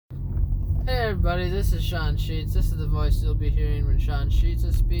Hey everybody, this is Sean Sheets. This is the voice you'll be hearing when Sean Sheets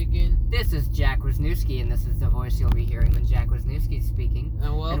is speaking. This is Jack Wisniewski, and this is the voice you'll be hearing when Jack Wisniewski is speaking.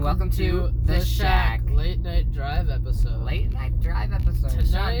 And welcome to the Seack Late Night Drive episode. Late Night Drive episode.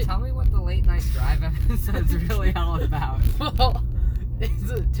 Tonight, Sean, tell me what the Late Night Drive episode is really all about. Well,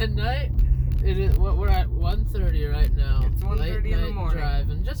 tonight, we're at 1:30 right now. It's 1:30 in the morning.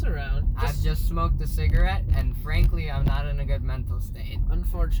 Driving, just around. I've just smoked a cigarette, and frankly, I'm not in a good mental state.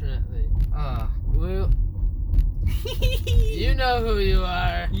 Unfortunately. You know who you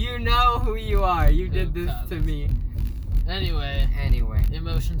are. You know who you are. You did this to me. Anyway.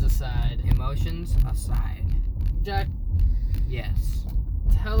 Emotions aside. Jack. Yes.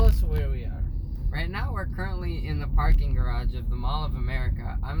 Tell us where we are. Right now, we're currently in the parking garage of the Mall of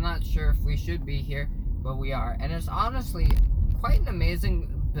America. I'm not sure if we should be here, but we are. And it's honestly quite an amazing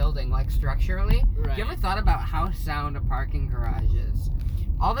building, like structurally. Right. You ever thought about how sound a parking garage is?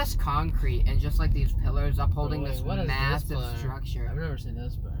 All this concrete and just like these pillars upholding this massive structure. I've never seen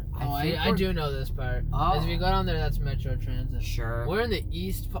this part. I do know this part. Oh. As if you go down there, that's Metro Transit. Sure. We're in the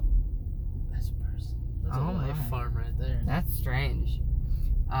East. That's a life farm right there. That's strange.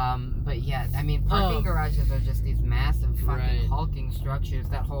 But yeah, I mean, parking garages are just these massive fucking hulking structures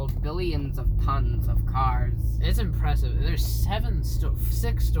that hold billions of tons of cars. It's impressive. There's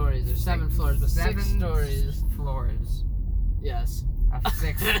 6 stories. There's 7 floors, but 6 stories. Floors. Yes. Of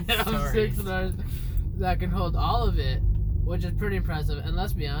 6 stories. Of 6 stories that can hold all of it, which is pretty impressive. And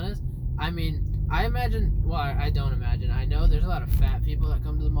let's be honest, I mean, I don't imagine. I know there's a lot of fat people that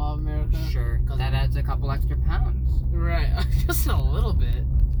come to the Mall of America. Sure. That adds a couple extra pounds. Right. Just a little bit.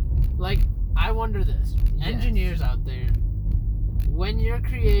 Like, I wonder this. Yes. Engineers out there, when you're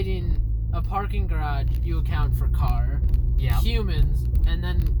creating a parking garage, you account for car, humans, and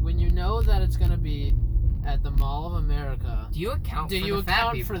then when you know that it's going to be at the Mall of America, do you account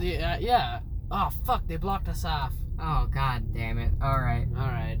for the yeah. Oh, fuck, they blocked us off. Oh, god damn it. Alright.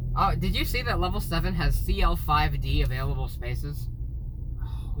 Oh, did you see that level 7 has CL5D available spaces?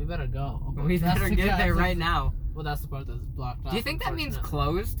 We better go. We better get there right now. Well, that's the part that's blocked off. Do you think that means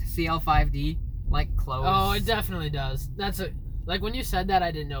closed? CL5D? Like closed? Oh, it definitely does. Like when you said that,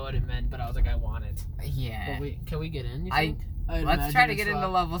 I didn't know what it meant, but I was like, I want it. Yeah. But can we get in, you think? Let's try to get into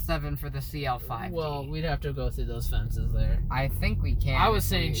level 7 for the CL5D. Well, we'd have to go through those fences there. I think we can. I was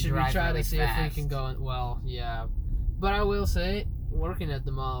saying, should we try to see fast. if we can go in? Well, yeah. But I will say, working at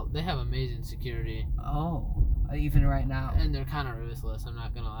the mall, they have amazing security. Oh, even right now. And they're kind of ruthless, I'm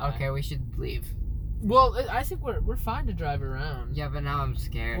not going to lie. Okay, we should leave. Well, I think we're fine to drive around. Yeah, but now I'm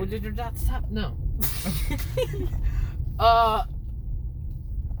scared. Well, did your dad stop? No. A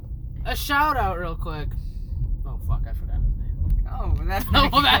shout out real quick. Oh, fuck, I forgot his name. Oh, that's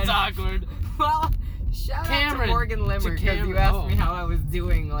that's awkward. Well, shout out to Morgan Limmer, because you asked me how I was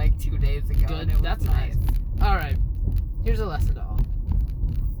doing like 2 days ago. Good, and it was that's nice. Alright, here's a lesson to all.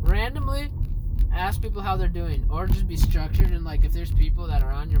 Randomly ask people how they're doing, or just be structured, and like if there's people that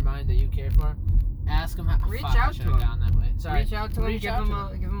are on your mind that you care for, ask them how. Reach out to them. That way. Sorry. Reach out to them. Give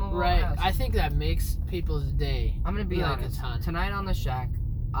them a little ask. I think that makes people's day. I'm gonna be honest. Tonight on the Shack,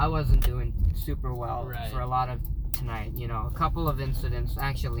 I wasn't doing super well for a lot of tonight. You know, a couple of incidents,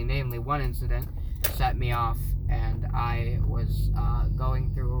 actually, namely one incident, set me off, and I was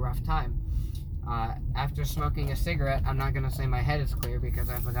going through a rough time. After smoking a cigarette, I'm not gonna say my head is clear because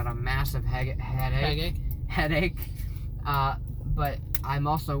I've got a massive headache. But I'm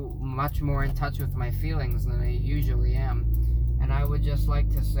also much more in touch with my feelings than I usually am. And I would just like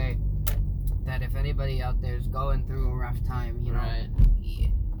to say that if anybody out there is going through a rough time, you know,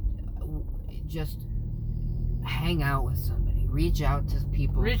 just hang out with somebody. Reach out to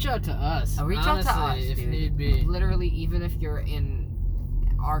people. Reach out to us. Reach out to us, if dude. Need be. Literally, even if you're in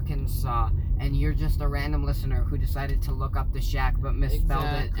Arkansas and you're just a random listener who decided to look up the Shack but misspelled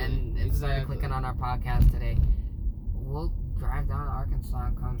it and started clicking on our podcast today, we'll drive down to Arkansas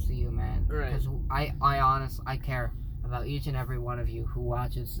and come see you, man. Right. Because I care about each and every one of you who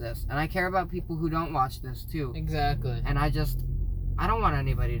watches this. And I care about people who don't watch this, too. Exactly. And I don't want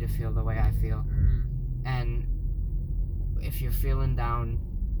anybody to feel the way I feel. Mm. And if you're feeling down,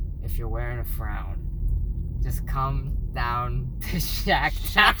 if you're wearing a frown, just come down to Shack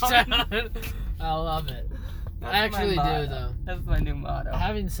Town. I love it. I actually do, though. That's my new motto.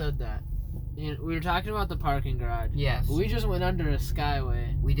 Having said that, we were talking about the parking garage. Yes. We just went under a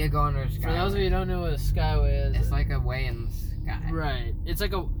skyway. We did go under a skyway. For those of you who don't know what a skyway is, it's like a way in the sky. Right. It's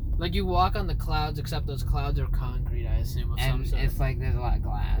like you walk on the clouds, except those clouds are concrete, I assume, of some sort. It's like there's a lot of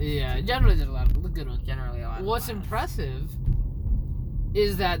glass. Yeah, generally there's a lot of good ones. Generally a lot of glass. What's impressive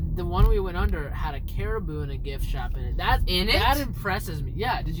is that the one we went under had a caribou and a gift shop in it. That impresses me.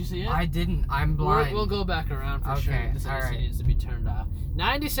 Yeah, did you see it? I didn't. I'm blind. We'll go back around for sure. This AC needs to be turned off.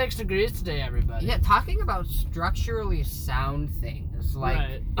 96 degrees today, everybody. Yeah, talking about structurally sound things.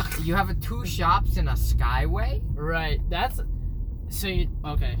 Like, you have 2 shops in a skyway? Right. That's... So,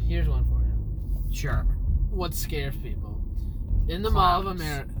 okay, here's one for you. Sure. What scares people? In the Mall of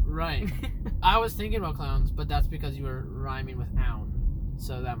America... Right. I was thinking about clowns, but that's because you were rhyming with own.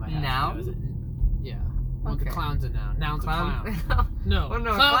 So that might have noun? to do with it. Yeah. Well, the clown's a noun. Noun's a clown. No. Well,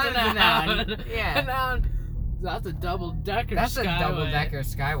 no, clown's a noun. Yeah. A noun. That's a double-decker skyway. That's a double-decker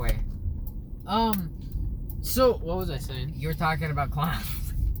skyway. So, what was I saying? You were talking about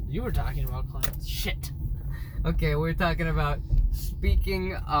clowns. You were talking about clowns. Shit. Okay, we're talking about,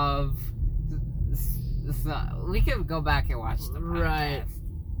 speaking of... we can go back and watch the podcast.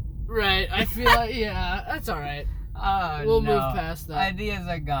 Right. I feel like, yeah, that's alright. We'll move past that. Ideas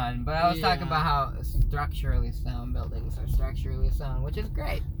are gone, but I was talking about how structurally sound buildings are structurally sound, which is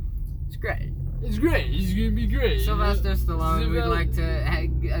great. It's great. It's great. It's gonna be great. Sylvester Stallone, we'd like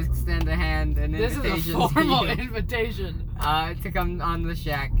to extend a hand and invitation. This is a formal invitation. To come on the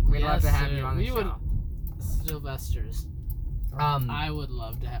Seack. We'd love to have you on the show. Sylvester's. I would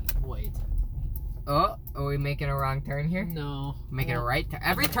love to have. Wait. Oh, are we making a wrong turn here? No. Making a right turn.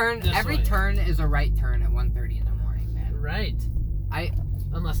 Every turn is a right turn at 1:30 in the morning, man. Right.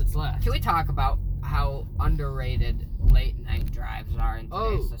 Unless it's left. Can we talk about how underrated late night drives are in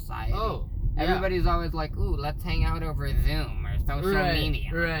today's society? Everybody's always like, ooh, let's hang out over Zoom or social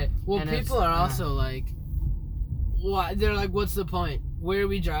media. Right. Well, and people are also like, what? They're like, what's the point? Where are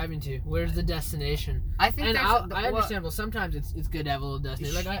we driving to? Where's the destination? I think I understand. Well, sometimes it's good to have a little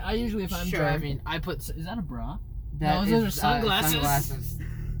destination. Like I usually, if I'm driving, I put. Is that a bra? No, those are sunglasses. Sunglasses,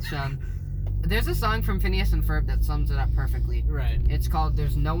 Sean. There's a song from Phineas and Ferb that sums it up perfectly. Right. It's called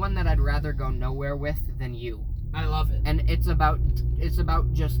 "There's No One That I'd Rather Go Nowhere With Than You." I love it. And it's about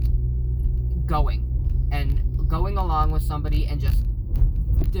just going along with somebody and just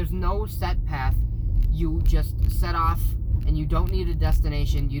there's no set path. You just set off. And you don't need a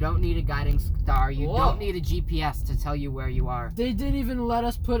destination. You don't need a guiding star. You don't need a GPS to tell you where you are. They didn't even let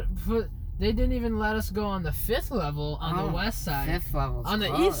us They didn't even let us go on the 5th level on the west side. 5th level. On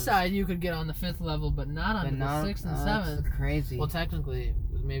the east side, you could get on the 5th level, but not on the 6th and 7th. That's crazy. Well, technically,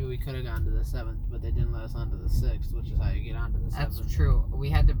 maybe we could have gone to the 7th, but they didn't let us onto the 6th, which is how you get onto the 7th. That's true. We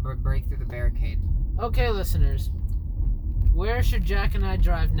had to break through the barricade. Okay, listeners. Where should Jack and I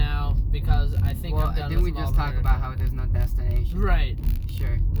drive now? Because I think I'm done didn't we just talk about how there's no destination? Right.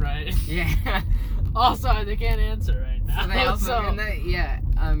 Sure. Right. Yeah. Also, they can't answer right now.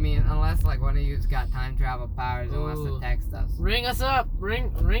 I mean, unless like one of you's got time travel powers and wants to text us. Ring us up.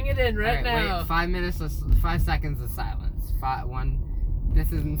 Ring it in right now. Wait, 5 seconds of silence. 1.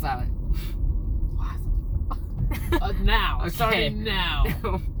 This isn't silent. What? Now. Okay. Starting now.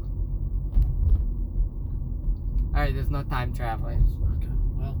 Alright, there's no time travelers. Okay,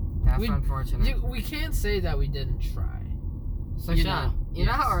 well. That's unfortunate. We can't say that we didn't try. So, Sean, you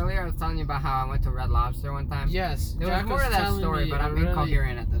know how earlier I was telling you about how I went to Red Lobster one time? Yes. There was more to that story, but I'm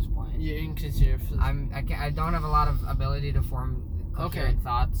incoherent at this point. You're incoherent. I don't have a lot of ability to form coherent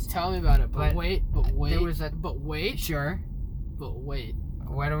thoughts. Tell me about it, but wait. There was Sure. But wait.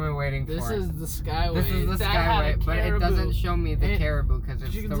 What are we waiting for? This is the Skyway. This is the Skyway, but it doesn't show me the caribou because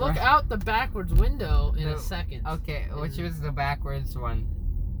it's you can look out the backwards window in a second. Okay, which was the backwards one?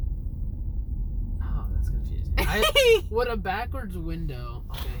 Oh, that's confusing. What a backwards window.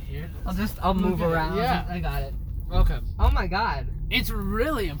 Okay, here. I'll move around. Yeah, I got it. Okay. Oh my god. It's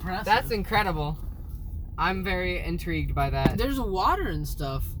really impressive. That's incredible. I'm very intrigued by that. There's water and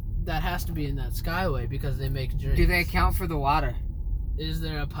stuff that has to be in that Skyway because they make drinks. Do they account for the water? Is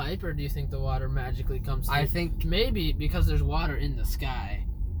there a pipe, or do you think the water magically comes through? I think maybe because there's water in the sky,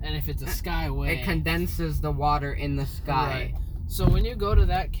 and if it's a skyway, it condenses the water in the sky. Right. So when you go to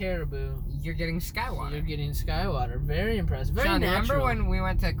that caribou, you're getting sky water. You're getting sky water. Very impressive. Very Sean, natural. remember when we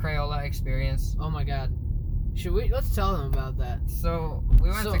went to Crayola Experience? Oh my god. Let's tell them about that. So we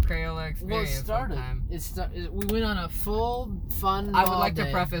went to Crayola Experience. We went on a full fun. I would like to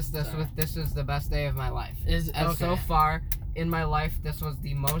preface this with this is the best day of my life. So far in my life, this was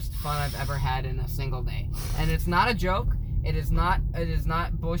the most fun I've ever had in a single day, and it's not a joke. It is not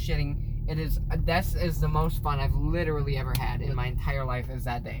bullshitting. This is the most fun I've literally ever had in my entire life. Is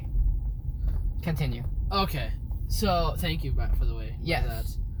that day. Continue. Okay. So thank you for the way.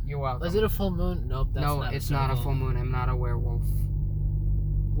 Yes. You're welcome. Is it a full moon? Nope. It's not a full moon. I'm not a werewolf.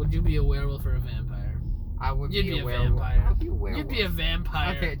 Would you be a werewolf or a vampire? I would You'd be a werewolf. vampire. I'd be a werewolf. You'd be a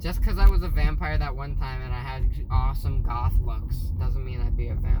vampire. Okay, just because I was a vampire that one time and I had awesome goth looks doesn't mean I'd be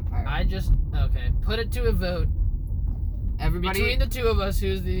a vampire. Okay. Put it to a vote. Everybody, between the two of us,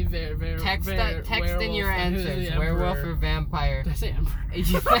 who's the text in your answers. Werewolf or vampire? Did I say emperor?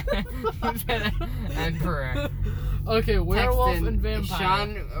 You said emperor. Okay, werewolf and vampire.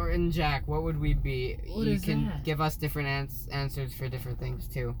 Sean and Jack, what would we be? You can give us different answers for different things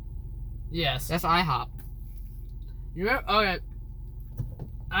too. Yes. That's IHOP. You remember? Okay.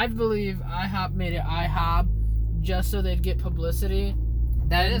 I believe IHOP made it IHOP just so they'd get publicity.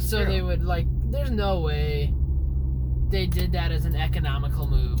 That is so true. They would there's no way they did that as an economical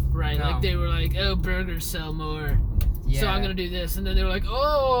move, right? No. Like they were like, oh, burgers sell more. Yeah. So I'm gonna do this, and then they were like,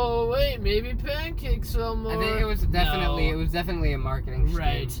 "Oh, wait, maybe pancakes sell more." I think it was definitely a marketing scheme.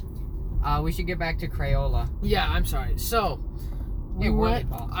 Right. We should get back to Crayola. Yeah, I'm sorry. So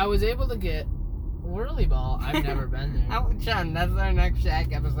I was able to get Whirly Ball. I've never been there. Sean, that's our next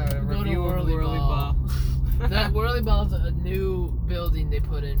Shack episode. A review of Whirly Ball. That Whirly Ball is a new building they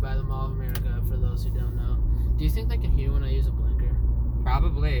put in by the Mall of America. For those who don't know, do you think they can hear when I use a blinker?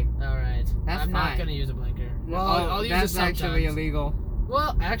 Probably. All right. That's I'm fine. not gonna use a blinker. Well, I'll use that's it sometimes. actually illegal.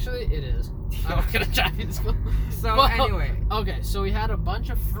 Well, actually, it is. I'm gonna drive you to school. So anyway. Okay, so we had a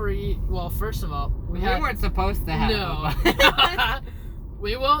bunch of free. Well, first of all, we weren't supposed to have. No.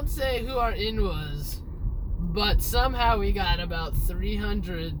 We won't say who our in was, but somehow we got about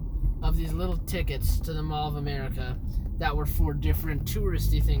 300 of these little tickets to the Mall of America that were for different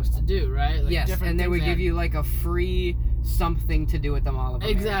touristy things to do, right? Yes, and they would give you a free something to do at the Mall of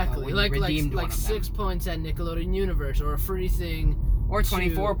America. Exactly, like 6 points at Nickelodeon Universe, or a free thing. Or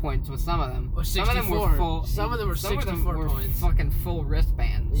 24 points with some of them. Or 64. Some of them were full. Some of them were 64 points. Fucking full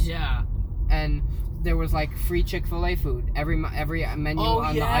wristbands. Yeah. And there was free Chick-fil-A food. Every menu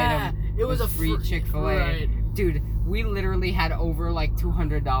on the item. It was a free Chick-fil-A. Right. Dude, we literally had over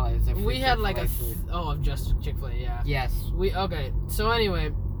 $200 of free We had food. of just Chick-fil-A, yeah. Yes. Okay. So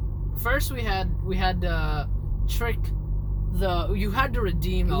anyway, first we had trick you had to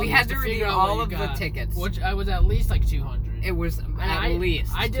redeem We had to redeem all of the tickets, which I was at least 200. It was at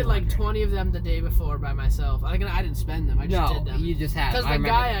least. I did 200. 20 of them the day before by myself. I didn't spend them. I just did them. You just had. Because the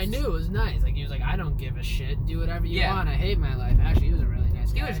guy I knew was nice. He was like, I don't give a shit. Do whatever you want. I hate my life. Actually, he was a really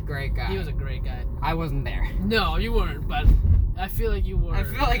nice guy. He was a great guy. He was a great guy. I wasn't there. No, you weren't. But I feel like you were. I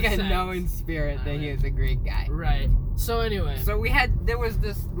feel like I know in spirit that he was a great guy. Right. So anyway. So there was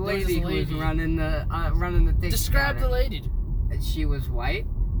this lady who was running the ticket. Describe the lady. She was white.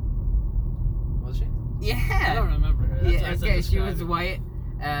 Was she? Yeah. I don't remember her. Okay, she was white.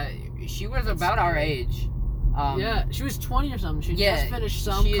 She was about our age. Yeah, she was 20 or something. She just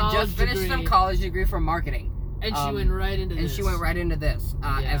finished some college degree for marketing. And she went right into this.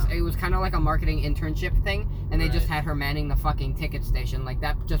 As it was kind of like a marketing internship thing, and they just had her manning the fucking ticket station.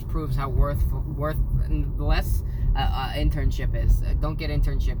 That just proves how worthless internship is. Don't get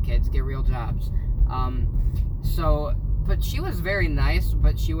internship, kids. Get real jobs. But she was very nice,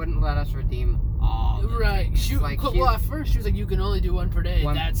 but she wouldn't let us redeem all. Right. At first she was like, you can only do one per day.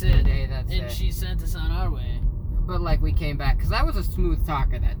 That's it. And she sent us on our way. But we came back because I was a smooth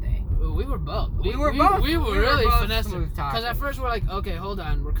talker that day. We were both. We were really finessing. Because at first we're like, okay, hold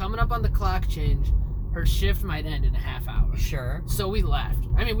on, we're coming up on the clock change. Her shift might end in a half hour. Sure. So we left.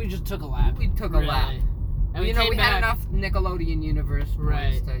 We just took a lap. We took a lap. And we had enough Nickelodeon Universe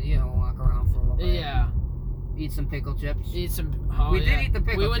points to walk around for a little bit. Yeah. Eat some pickle chips. We did eat the pickle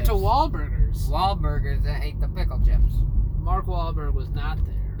chips. We went to Wahlburgers. And ate the pickle chips. Mark Wahlberg was not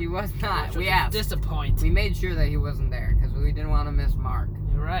there. He was not. We asked. Disappointing. We made sure that he wasn't there because we didn't want to miss Mark.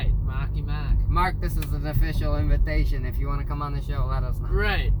 You're right. Marky Mac. Mark, this is an official invitation. If you want to come on the show, let us know.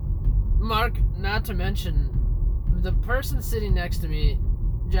 Right. Mark, not to mention, the person sitting next to me,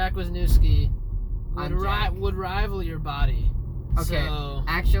 Jack Wisniewski, would rival your body. Okay. So,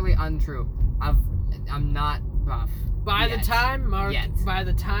 actually, untrue. I'm not buff. By the time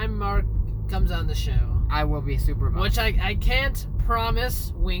Mark comes on the show, I will be super buff. Which I can't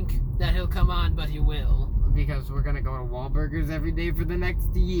promise, wink, that he'll come on, but he will. Because we're gonna go to Wahlburgers every day for the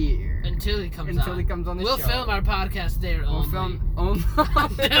next year. Until he comes on the show. We'll film our podcast there only. We'll film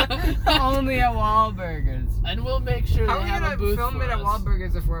only at Wahlburgers. And we'll make sure they have a booth for us. How are we gonna film it at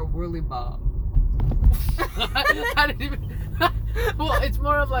Wahlburgers if we're at Whirly Ball? I didn't even... Well, it's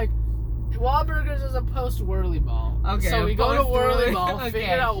more of Wahlburgers is a post-Whirly Ball. Okay. So we go to Whirly Ball,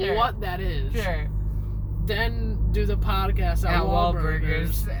 figure out what that is. Sure. Then do the podcast at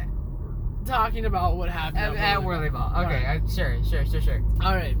Wahlburgers. Talking about what happened at Whirly Ball. Okay, right. Sure.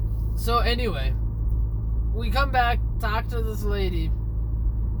 All right. So anyway, we come back, talk to this lady,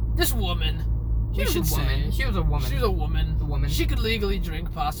 this woman. We should say. She was a woman. She was a woman. A woman. She could legally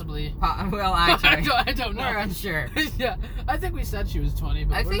drink, possibly. Well, actually. I don't know. We're unsure. Yeah, I think we said she was 20,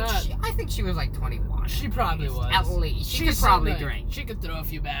 but we're not. I think she was like 21. She probably was. At least. She could probably drink. She could throw a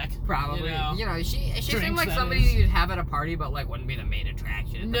few back. Probably. You know, she seemed like somebody you'd have at a party, but like wouldn't be the main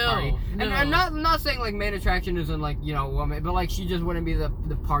attraction at the party. No. And I'm not saying like main attraction isn't like, you know, woman, but like she just wouldn't be the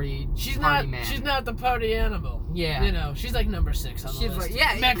party man. She's not the party animal. Yeah. You know, she's like number 6 on the list. Like,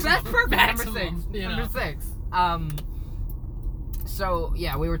 yeah, maximum, that's perfect. Maximum, Number 6. So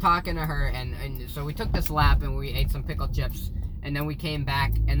yeah, we were talking to her, and so we took this lap and we ate some pickled chips, and then we came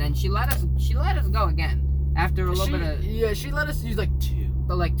back, and then she let us go again after a little bit of. Yeah, she let us use like 2.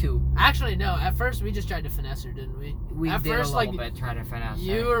 Like 2. Actually, no. At first, we just tried to finesse her, didn't we? We at did first, a little bit try to finesse her.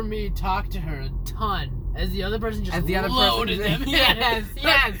 You or me talked to her a ton, as the other person just loaded them. Yes.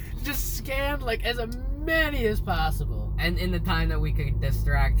 Just scanned like as many as possible. And in the time that we could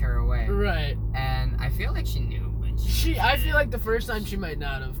distract her away. Right. And I feel like she knew. I feel like the first time she might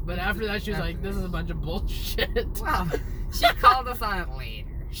not have, but after that she was like, "This is a bunch of bullshit." Well, she called us on it later.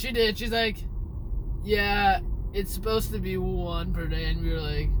 She did. She's like, "Yeah, it's supposed to be 1 per day," and we were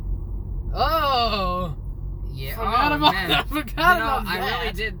like, "Oh, yeah, forgot about that." I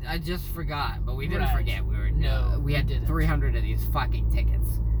really did. I just forgot, but we didn't forget. We had 300 of these fucking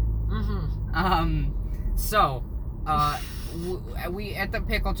tickets. So, we ate the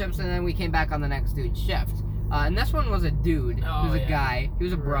pickle chips, and then we came back on the next dude's shift. And this one was a dude. He was a guy. He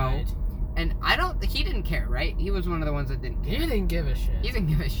was a bro. Right. And he didn't care, right? He was one of the ones that didn't care. He didn't give a shit.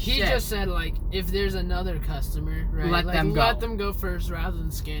 He just said, like, if there's another customer, right? Let them go first rather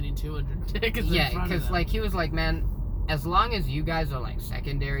than scanning 200 tickets in front of them. Yeah, because, like, he was like, man, as long as you guys are, like,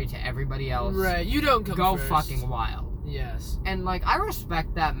 secondary to everybody else. Right, you don't come go first. Fucking wild. Yes. And, like, I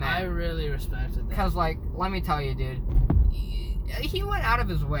respect that, man. I really respected that. Because, like, let me tell you, dude, he went out of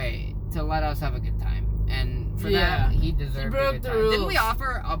his way to let us have a good time. And for that, he deserved a good time. Didn't we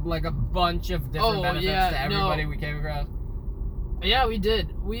offer a bunch of different benefits to everybody we came across? Yeah, we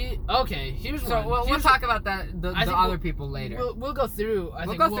did. Here's one. We'll talk about that the other people later. We'll go through.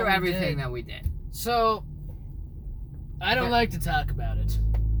 We'll go through everything that we did. So, I don't like to talk about it,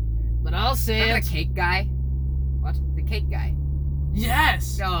 but I'll say it. The cake guy. What? The cake guy.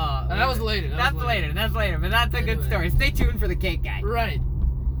 Yes. Oh, that was later. That's later. But that's a good story. Stay tuned for the cake guy. Right.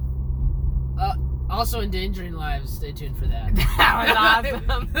 Also endangering lives. Stay tuned for that. That was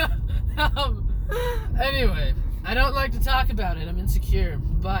awesome. Anyway, I don't like to talk about it. I'm insecure,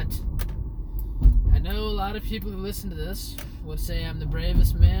 but I know a lot of people who listen to this would say I'm the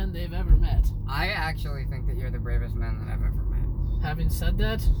bravest man they've ever met. I actually think that you're the bravest man that I've ever met. Having said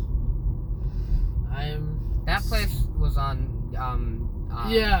that, That place was on.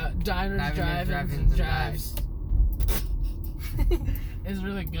 Diners, Drive-ins. It's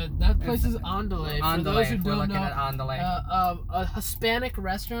really good. That place is Andale. For those who don't know, a Hispanic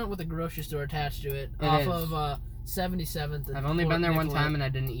restaurant with a grocery store attached to it off of 77th. I've only been there one time and I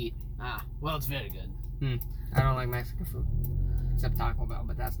didn't eat. Well, it's very good. I don't like Mexican food, except Taco Bell,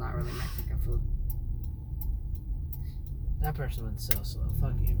 but that's not really Mexican food. That person went so slow.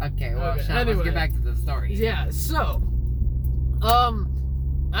 Fuck you. Okay, well, anyway, let's get back to the story. Yeah. So,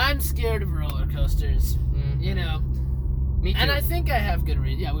 I'm scared of roller coasters. You know. Me too. And I think I have good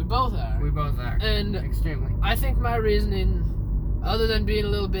reason. Yeah, we both are. And extremely. I think my reasoning, other than being a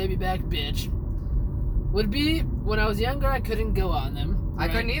little baby back bitch, would be when I was younger I couldn't go on them. I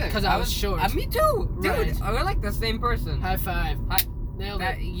couldn't either. Because I was short. Me too. Dude, right. We're like the same person. High five. Nailed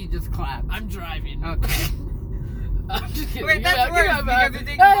it. You just clapped. I'm driving. Okay. I'm just kidding. Wait, that's worse because you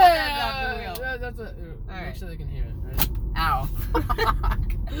take off the wheel. That's it. Right. Make sure they can hear it. Right? Ow.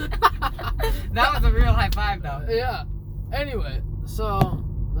 That was a real high five, though. Yeah. Anyway, so,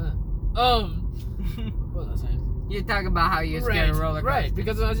 what was I saying? You talk about how you're scared of roller coasters. Right,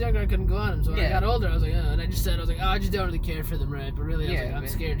 because when I was younger I couldn't go on them, so when I got older I was like, and I just said, I just don't really care for them, right? But really, I was like, I'm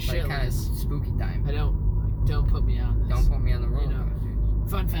scared shitless. Kind of spooky time. Don't put me on this. Don't put me on the roller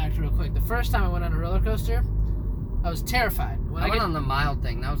coasters. Fun fact real quick, the first time I went on a roller coaster, I was terrified. I went on the mild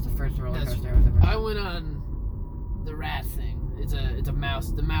thing. That was the first roller coaster I was ever on. I went on the rat thing. It's a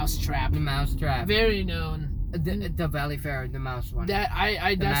mouse, the mouse trap. The mouse trap. Very known. The Valley Fair, the mouse one.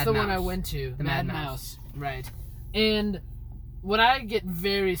 That's the one I went to. The Mad Mouse. Right. And when I get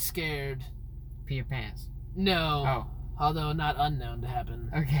very scared. Pee your pants. No. Oh. Although not unknown to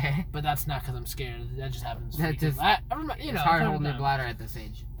happen. Okay. But that's not because I'm scared. That just happens. It's hard holding your bladder at this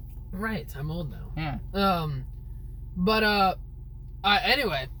age. Right. I'm old now. Yeah. But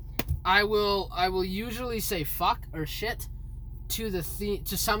anyway, I will usually say fuck or shit to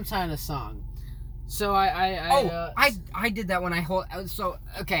some kind of song. So I did that when I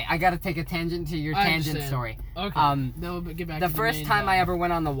I gotta take a tangent to your tangent story. Okay. No, but get back. The first time I ever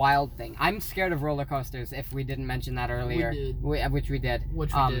went on the wild thing. I'm scared of roller coasters. If we didn't mention that earlier, which we did.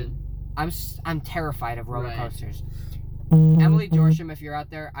 I'm terrified of roller coasters. Emily Jorsham, if you're out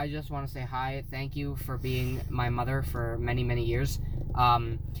there, I just want to say hi. Thank you for being my mother for many, many years.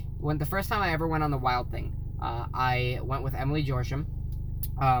 When the first time I ever went on the wild thing, I went with Emily Jorsham.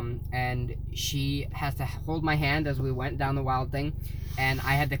 And she has to hold my hand as we went down the wild thing, and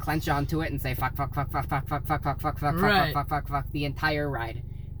I had to clench onto it and say fuck the entire ride.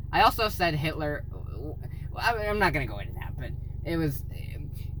 I also said Hitler. I'm not gonna go into that, but it was.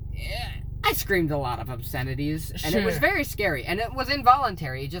 I screamed a lot of obscenities, and it was very scary, and it was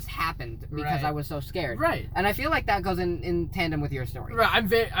involuntary. It just happened because I was so scared. Right. And I feel like that goes in tandem with your story. Right.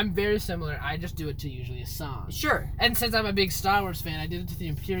 I'm very similar. I just do it to usually a song. Sure. And since I'm a big Star Wars fan, I did it to the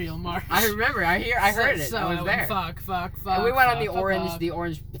Imperial March. I remember. I heard it. So I was there. Fuck. And we went on the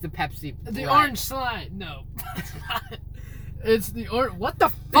Pepsi. The orange slide. No. It's the orange. What the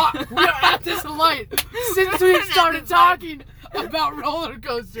fuck? We are at this light since we started talking about roller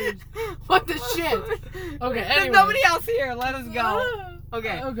coasters. What the shit? Okay, anyway. There's nobody else here. Let us go.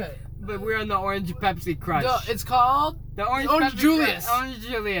 Okay. Okay. But we're on the Orange Pepsi Crush. No, it's called the Orange Julius. Orange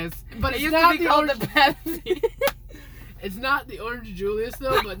Julius. But it used to be the called the Pepsi. It's not the Orange Julius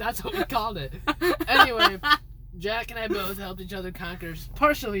though, but that's what we called it. Anyway, Jack and I both helped each other conquer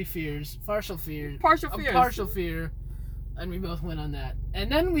partial fear. And we both went on that. And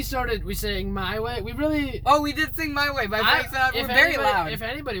then we sang My Way. We did sing My Way by Frank Sinatra. We're very loud. If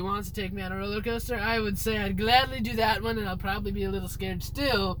anybody wants to take me on a roller coaster, I would say I'd gladly do that one, and I'll probably be a little scared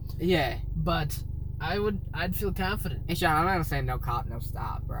still. Yeah. But I'd feel confident. Hey, Sean, I'm not gonna say no cop, no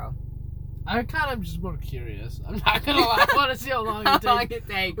stop, bro. I kind of just more curious. I'm not gonna lie. I want to see how long it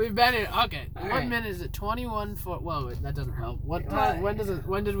takes. We've been here. Okay. What minute is it? 21 foot. Whoa, that doesn't help. What time?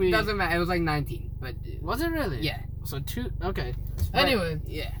 When did we? Doesn't matter. It was like 19. But was it really? Yeah. So 2. Okay. Anyway.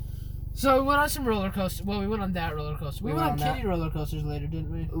 Yeah. So we went on some roller coasters. Well, we went on that roller coaster. We went on kiddie roller coasters later,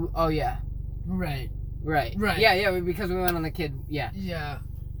 didn't we? Oh yeah. Right. Yeah. Because we went on the kid. Yeah. Yeah.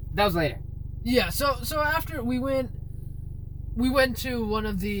 That was later. Yeah. So after we went to one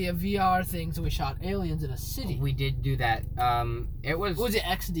of the VR things and we shot aliens in a city. We did do that. It was... Was it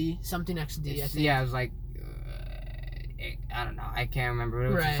XD? Something XD, I think. Yeah, it was like... I don't know. I can't remember.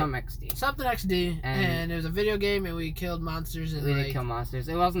 It was some XD. Something XD. And it was a video game and we killed monsters. And we did kill monsters.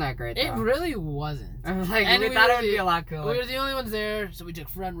 It wasn't that great, though. It really wasn't. I was like, we thought it would be a lot cooler. We were the only ones there, so we took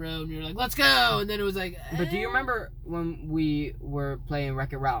front row and we were like, let's go! And then it was like... But do you remember when we were playing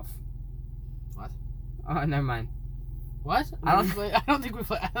Wreck-It Ralph? What? Oh, never mind. What? I don't think we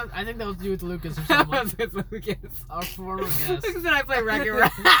played. I think that was you with Lucas or something. That was with Lucas. Our former guest. Lucas and I played Wreck-It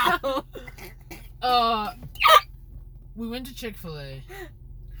Ralph. We went to Chick-fil-A.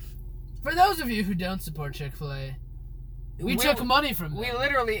 For those of you who don't support Chick-fil-A, we took money from them. We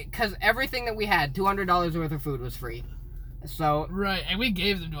literally, because everything that we had, $200 worth of food was free. So right, and we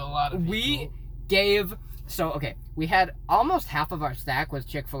gave them to a lot of people. We had almost half of our stack was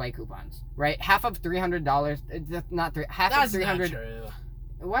Chick-fil-A coupons, right? Half of $300, That's of $300. Not true.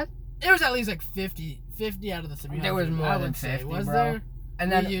 What? It was at least like 50 out of the 300. There was more than 50, was bro. there?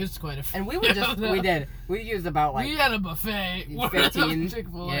 And then we used quite a few. And we used about like... We had a buffet. 15.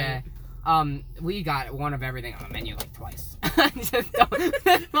 Chick-fil-A. Yeah. We got one of everything on the menu like twice.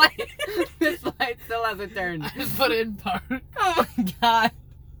 This light still hasn't turned. I just put it in park. Oh my god.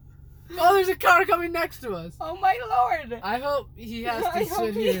 Oh, there's a car coming next to us. Oh my lord. I hope he has to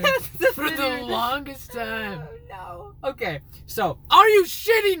sit here for the longest time. Oh, no. Okay, so. Are you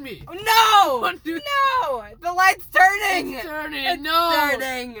shitting me? No! No! The light's turning! It's turning. It's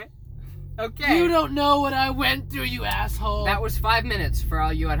turning. Okay. You don't know what I went through, you asshole. That was 5 minutes for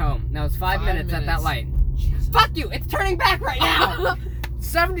all you at home. That was 5 minutes at that light. Jesus. Fuck you! It's turning back right now!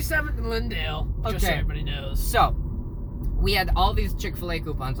 77th and Lindale. Just so everybody knows. So. We had all these Chick-fil-A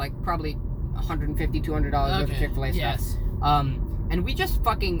coupons, like probably $150, $200 worth of Chick-fil-A stuff. Yes. And we just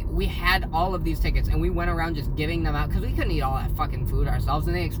we had all of these tickets, and we went around just giving them out, because we couldn't eat all that fucking food ourselves,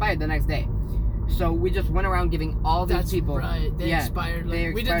 and they expired the next day. So we just went around giving all these people... That's right. They expired.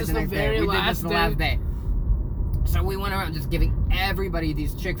 We did this the very last day. So we went around just giving everybody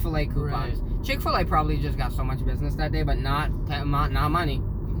these Chick-fil-A coupons. Right. Chick-fil-A probably just got so much business that day, but not money.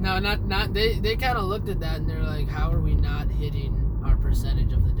 No, not. They kind of looked at that and they're like, "How are we not hitting our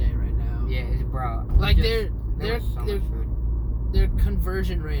percentage of the day right now?" Yeah, bro. Like their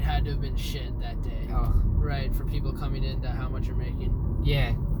conversion rate had to have been shit that day. Oh. Right, for people coming into how much you're making.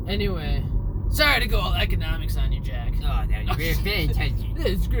 Yeah. Anyway, sorry to go all economics on you, Jack. Oh, no, you're paying attention.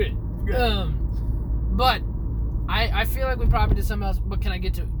 It's great. But I feel like we probably did something else. But can I go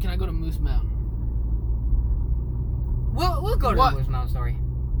to Moose Mountain? We'll go to Moose Mountain. Sorry.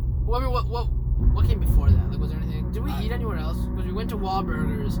 What came before that? Like, was there anything? Did we eat anywhere else? Because we went to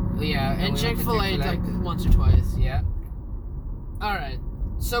Wahlburgers. Yeah. And Chick-fil-A like once or twice. Yeah. All right.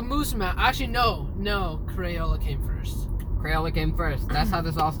 So Moose Mountain. Actually, no. Crayola came first. Crayola came first. That's how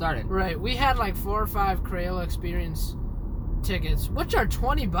this all started. Right. We had like 4 or 5 Crayola experience tickets, which are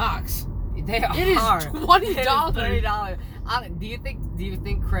 $20. They are. It is $20. $20. Do you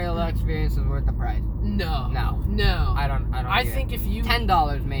think Crayola experience is worth the price? No. I don't. I think if you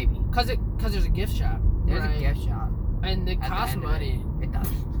 $10 maybe. Cause there's a gift shop. There's a gift shop. And it costs money. It does.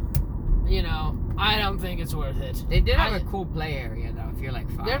 You know, I don't think it's worth it. They did have a cool play area though. If you're like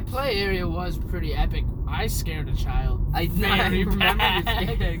 5. Their play area was pretty epic. I scared a child. I remember you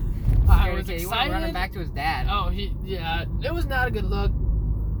scared. I was excited. He went running back to his dad. Oh, it was not a good look,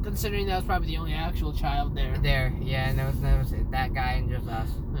 considering that was probably the only actual child there. Yeah, and there was that guy and just us.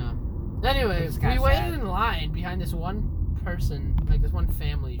 Yeah. Anyway, we waited in line behind this one person, like this one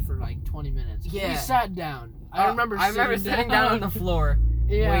family, for like 20 minutes. Yeah. We sat down. I remember sitting down on the floor,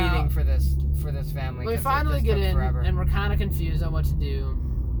 waiting for this family. We finally get in, and we're kind of confused on what to do.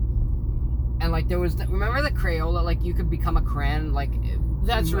 And like remember the Crayola, like you could become a crayon, like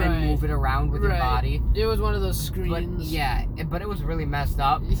that's right, and move it around with your body. It was one of those screens. But it was really messed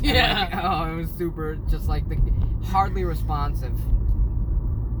up. Yeah. And like, it was super, just like hardly responsive.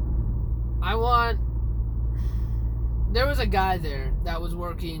 There was a guy there that was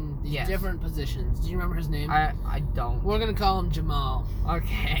working these different positions. Do you remember his name? I don't. We're gonna call him Jamal.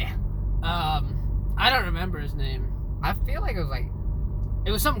 Okay. I don't remember his name. I feel like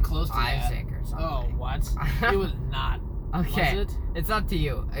it was something close to Isaac or something. Oh, what? It was not. Okay. Was it? It's up to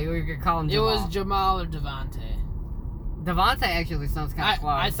you. You could call him Jamal. It was Jamal or Devontae. Devontae actually sounds kind of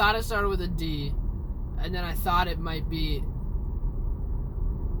close. I thought it started with a D, and then I thought it might be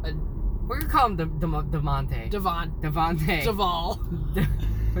we're gonna call him Devontae. Devontae. Deval.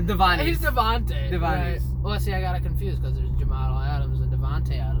 Devontae. He's Devontae. Right. Well, see, I got it confused because there's Jamal Adams and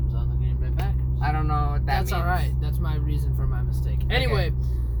Devontae Adams on the Green Bay Packers. I don't know what that means. That's all right. That's my reason for my mistake. Anyway,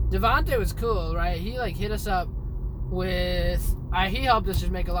 Devontae was cool, right? He like hit us up with. He helped us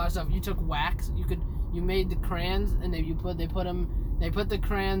just make a lot of stuff. You took wax. You made the crayons, and they put the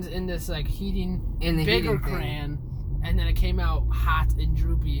crayons in this like bigger crayon, and then it came out hot and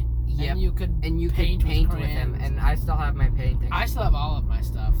droopy. Yep. And you could paint with him, and I still have my painting. I still have all of my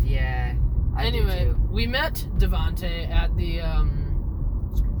stuff. Yeah. Anyway, we met Devontae at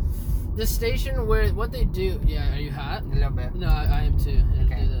the station where what they do. Yeah, are you hot? A little bit. No, I am too.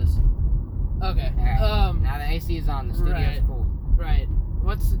 Okay. Do this. Okay. Right. Now the AC is on. The studio's cool. Right.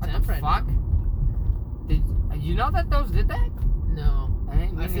 What's the temp right now? Did you know that those did that? No.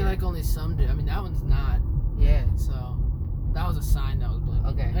 I feel like only some do. I mean, that one's not. Yeah. So that was a sign that was blinking.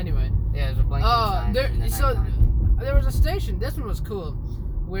 Okay. Anyway. Yeah, there's a blinking sign. There was a station. This one was cool,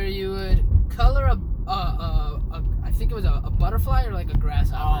 where you would color I think it was a butterfly or like a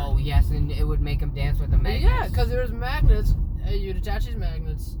grasshopper. Oh yes, and it would make them dance with the magnets. Yeah, because there was magnets. You'd attach these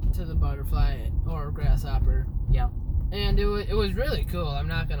magnets to the butterfly or grasshopper. Yeah. And it was really cool. I'm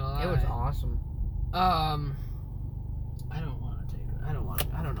not gonna lie. It was awesome. I don't want to take it. I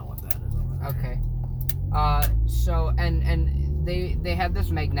don't know what that is over there. Okay. So and they had this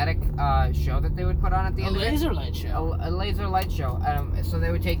magnetic show that they would put on at the end. A laser light show. A laser light show. So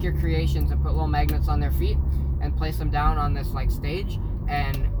they would take your creations and put little magnets on their feet and place them down on this like stage,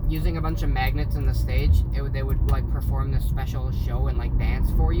 and using a bunch of magnets in the stage, they would like perform this special show and like dance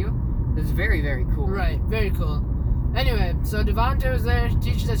for you. It's very, very cool. Right, very cool. Anyway, so Devontae was there,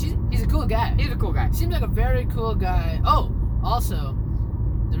 teaches us. He's a cool guy. He's a cool guy. Seems like a very cool guy. Oh, also,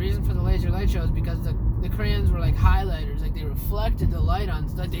 the reason for the laser light show is because the crayons were like highlighters, like they reflected the light on,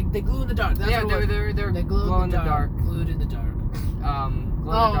 like they glue in the dark. That's they're glow in the dark. Glued in the dark. Glow in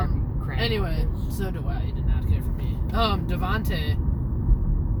the dark crayons. Anyway, so he did not care for me. Devontae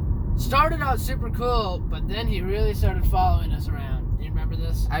started out super cool, but then he really started following us around. Do you remember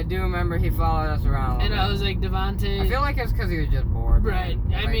this? I do remember he followed us around. And I was like, Devontae. I feel like it's because he was just bored. Right.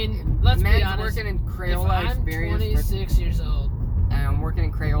 Man. I mean, let's be honest. Working in Crayola experience. I'm 26 years old. And I'm working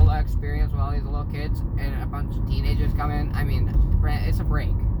in Crayola experience with all these little kids, and a bunch of teenagers come in. I mean, it's a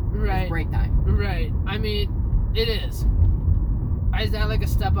break. Right. It's break time. Right. I mean, it is. Is that like a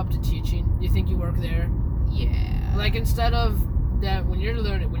step up to teaching? You think you work there? Yeah. Like instead of that, when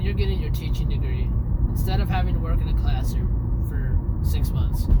you're getting your teaching degree, instead of having to work in a classroom for 6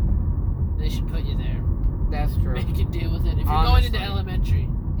 months, they should put you there. That's true. Make you deal with it. If you're going into elementary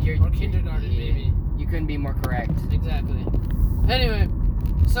or kindergarten, maybe. You couldn't be more correct. Exactly. Anyway,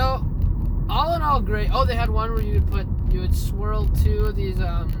 so All in all, great. Oh, they had one where you would swirl 2 of these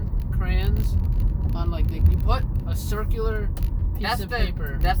crayons on like you put a circular piece of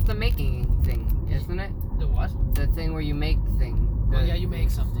paper. That's the making thing, isn't it? The what? The thing where you make thing. Yeah, you make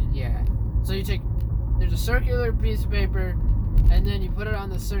something. Yeah. So there's a circular piece of paper, and then you put it on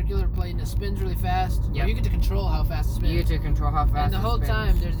the circular plate and it spins really fast. Yeah. You get to control how fast it spins. You get to control how fast it spins. And the whole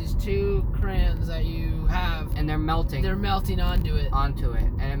time there's these 2 crayons that you have. And they're melting. They're melting onto it.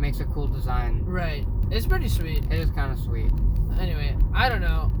 And it makes a cool design. Right. It's pretty sweet. It is kind of sweet. Anyway, I don't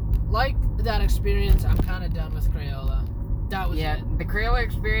know. Like that experience, I'm kind of done with Crayola. That was it. The Crayola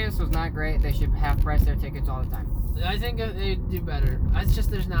experience was not great. They should half price their tickets all the time. I think they do better. It's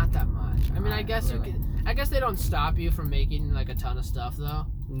just there's not that much. I mean, I guess really. I guess they don't stop you from making like a ton of stuff though.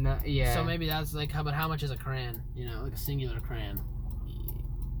 No, yeah. So maybe that's like how much is a crayon? You know, like a singular crayon.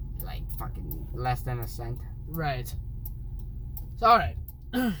 Like fucking less than a cent. Right. So all right.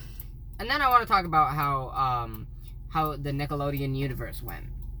 And then I want to talk about how the Nickelodeon universe went.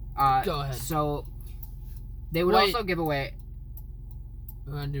 Go ahead. So they would also give away.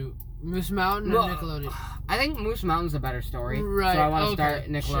 We want to do Moose Mountain or Nickelodeon? I think Moose Mountain's a better story. Right. So I want to start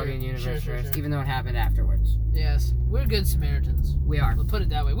Nickelodeon universe first, even though it happened afterwards. Yes, we're good Samaritans. We are. We'll put it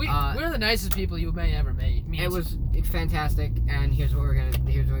that way. We're the nicest people you may ever meet. It was fantastic, and here's what we're gonna.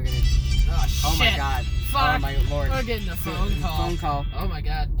 Oh shit! Oh my god! Fuck! Oh my lord! We're getting a phone call. Phone call. Oh my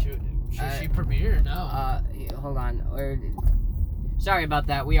god! Should she premiere or no? Hold on. Sorry about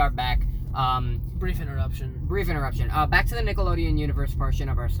that. We are back. Brief interruption. Back to the Nickelodeon universe portion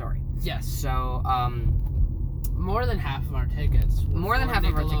of our story. Yes. So, more than half of our tickets. More than half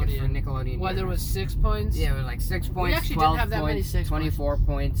of our tickets for Nickelodeon. Whether it was 6 points. Yeah, it was like 6 points. We actually 12 didn't have that points, many 6 24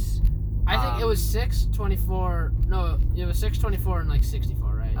 points. I think it was 6, 24. No, it was 6, 24, and like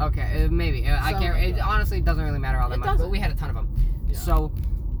 64, right? Okay, maybe. I can't. It honestly doesn't really matter all that much. But we had a ton of them. Yeah. So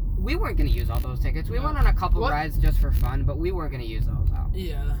we weren't gonna use all those tickets. We went on a couple rides just for fun, but we weren't gonna use those out.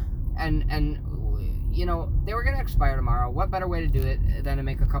 Yeah. And you know, they were going to expire tomorrow. What better way to do it than to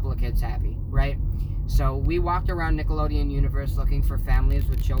make a couple of kids happy, right? So we walked around Nickelodeon universe looking for families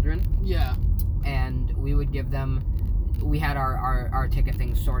with children. Yeah. And we would give them, we had our ticket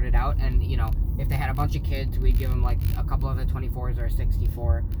things sorted out, and you know, if they had a bunch of kids, we'd give them like a couple of the 24s or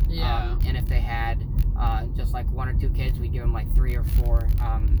 64. Yeah. And if they had just like 1 or 2 kids, we'd give them like 3 or 4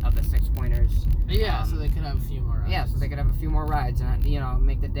 of the 6-pointers. Yeah, so they could have a few more rides. Yeah, so they could have a few more rides and, you know,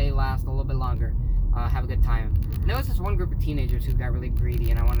 make the day last a little bit longer. Have a good time. And there was this one group of teenagers who got really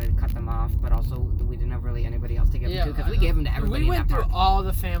greedy, and I wanted to cut them off, but also we didn't have really anybody else to give them to, because we gave them to everybody. We went through all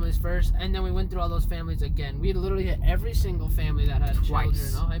the families first, and then we went through all those families again. We literally hit every single family that had children.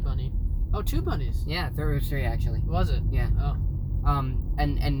 Oh, hi, bunny. Oh, 2 bunnies. Yeah, there was 3 actually. Was it? Yeah. Oh.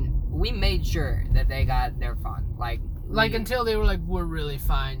 And we made sure that they got their fun. Like until they were like, we're really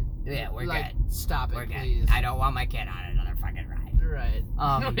fine. Yeah, we're like, good. Stop it, we're please. Good. I don't want my kid on another fucking ride. Right.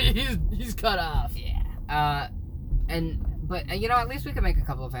 He's cut off. Yeah. But you know, at least we could make a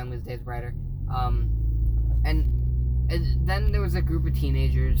couple of families' days brighter. And then there was a group of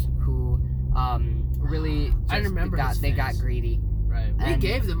teenagers who really just got greedy. Right. We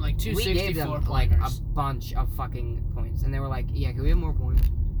gave them like 264 We gave them like a bunch of fucking points, and they were like, "Yeah, can we have more points?"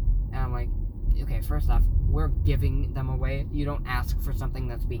 And I'm like, "Okay, first off, we're giving them away. You don't ask for something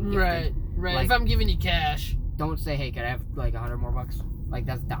that's being gifted. Right. Like, if I'm giving you cash, don't say, "Hey, can I have like $100 more bucks?" Like,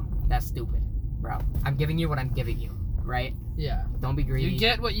 that's dumb. That's stupid, bro. I'm giving you what I'm giving you, right? Yeah. Don't be greedy. You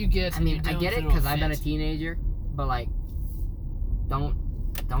get what you get. I mean, I get it because I've been a teenager, but like, don't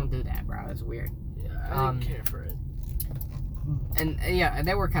do that, bro. It's weird. Yeah, I didn't care for it. And yeah,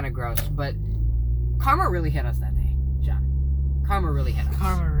 they were kind of gross, but karma really hit us that day, John. Karma really hit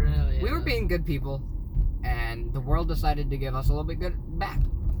us. We were being good people, and the world decided to give us a little bit good back.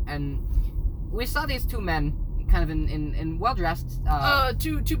 And we saw these 2 men, kind of in well dressed.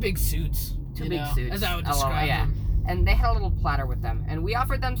 Two big suits. Two big suits, as I would describe them. And they had a little platter with them, and we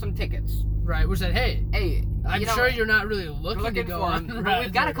offered them some tickets. Right, we said, hey, I'm sure you're not really looking to go on. But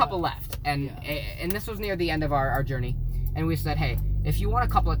we've got a couple left, and this was near the end of our journey. And we said, hey, if you want a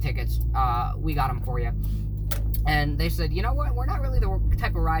couple of tickets, we got them for you. And they said, you know what? We're not really the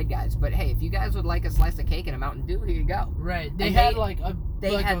type of ride guys, but hey, if you guys would like a slice of cake and a Mountain Dew, here you go. Right. They had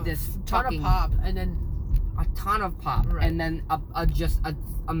a this ton of pop, and then a ton of pop, and then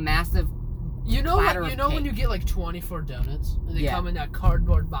a massive. You know when you get like 24 donuts, and they come in that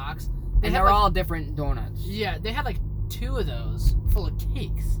cardboard box, and they're all different donuts. Yeah, they had like 2 of those full of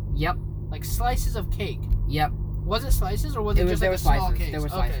cakes. Yep. Like slices of cake. Yep. Was it slices or was it just like a small cake? There were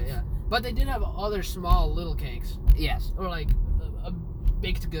slices. Okay, yeah. But they did have other small little cakes. Yes. Or like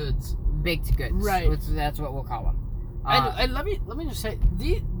baked goods. Baked goods. Right. That's what we'll call them. And let me just say,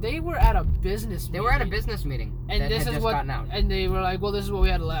 they were at a business meeting. They were at a business meeting. And this is what, and they were like, well, this is what we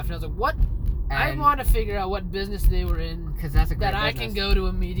had left. And I was like, what? And I want to figure out what business they were in. Because that's a great business. I can go to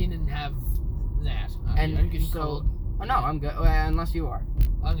a meeting and have that. And are you getting cold? Oh, no, I'm good. Unless you are.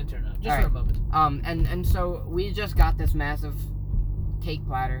 I'm going to turn it on. Just for a moment. And so we just got this massive cake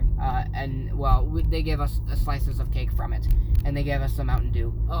platter. And, well, they gave us slices of cake from it. And they gave us some Mountain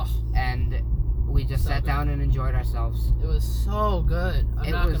Dew. Oh. And we just sat down and enjoyed ourselves. It was so good. I'm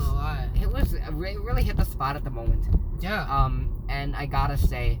not gonna lie. It really hit the spot at the moment. Yeah. And I gotta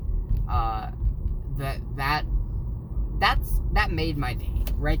say, that made my day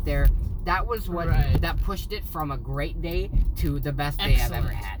right there. That was what that pushed it from a great day to the best day I've ever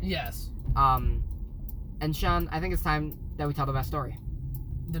had. Yes. And Sean, I think it's time that we tell the best story.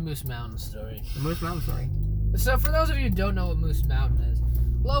 The Moose Mountain story. The Moose Mountain story. So for those of you who don't know what Moose Mountain is,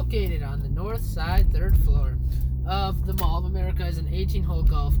 located on the north side, 3rd floor of the Mall of America, is an 18-hole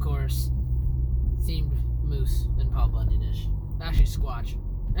golf course themed moose and Paul Bunyan-ish. Actually, Squatch.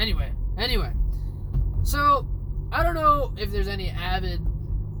 Anyway. So, I don't know if there's any avid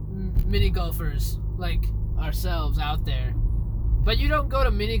mini golfers like ourselves out there, but you don't go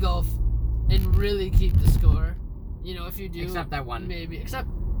to mini golf and really keep the score. You know, if you do... Except that one. Maybe. Except...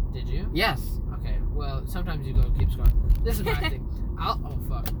 Did you? Yes. Okay, well, sometimes you go keep score. This is my thing. Oh,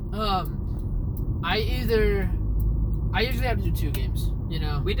 fuck. I usually have to do 2 games, you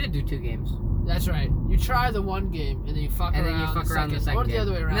know? We did do 2 games. That's right. You try the one game, and then you fuck around the second or the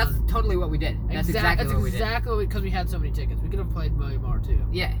other way around. And that's totally what we did. That's exactly what we did. Exactly, because we had so many tickets. We could have played way more, too.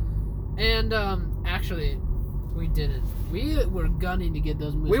 Yeah. And, actually, we didn't. We were gunning to get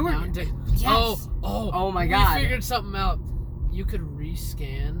those Moose Mountain tickets. Yes! Oh my God. We figured something out. You could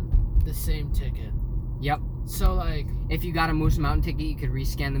rescan the same ticket. Yep. So, like... If you got a Moose Mountain ticket, you could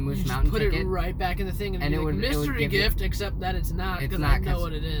rescan the Moose Mountain ticket. Put it right back in the thing, and it would mystery gift, except that it's not, because I know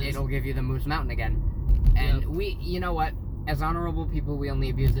what it is. It'll give you the Moose Mountain again. And we, you know what? As honorable people, we only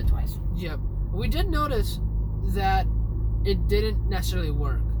abused it twice. Yep. We did notice that it didn't necessarily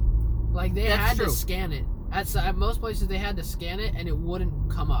work. Like, they had to scan it. At most places, they had to scan it, and it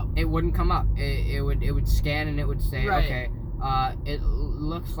wouldn't come up. It wouldn't come up. It would scan, and it would say, okay, it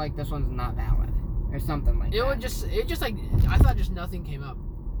looks like this one's not valid. Or something like that. It just like, I thought just nothing came up.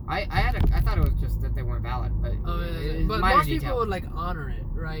 I thought it was just that they weren't valid, but but most people would like honor it,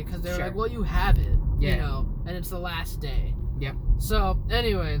 right? Because they're like, well, you have it, you know, and it's the last day. Yep. So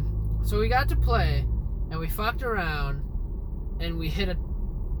anyway, we got to play, and we fucked around, and we hit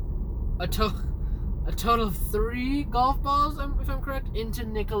a total of 3 golf balls, if I'm correct, into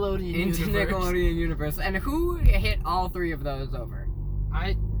Nickelodeon Universe. Into Nickelodeon Universe. And who hit all 3 of those over?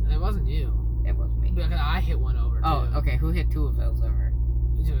 It wasn't you. It was me. Because I hit one over, too. Oh, okay. Who hit 2 of those over?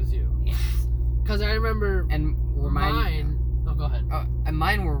 It was you. Yes. Because I remember... And were mine... Oh, go ahead. And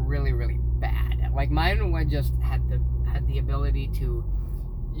mine were really, really bad. Like, mine were just had the ability to...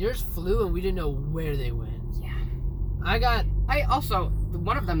 Yours flew and we didn't know where they went. Yeah. I also...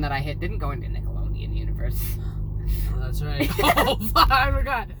 One of them that I hit didn't go into Nickelodeon Universe. Oh, that's right. Oh, fuck, I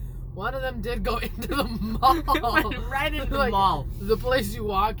forgot. One of them did go into the mall. It went right into the mall. The place you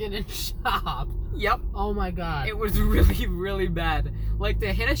walk in and shop. Yep. Oh my God. It was really, really bad. Like,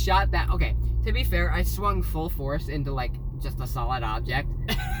 to hit a shot that... Okay, to be fair, I swung full force into, like, just a solid object.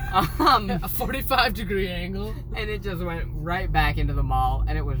 A 45-degree angle. And it just went right back into the mall,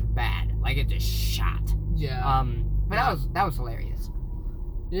 and it was bad. Like, it just shot. Yeah. But that was hilarious.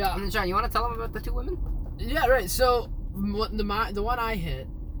 Yeah. And then, John, you want to tell them about the 2 women? Yeah, right. So, the one I hit...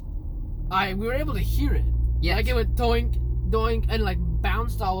 we were able to hear it. Yes. Like, it went doink, doink, and, like,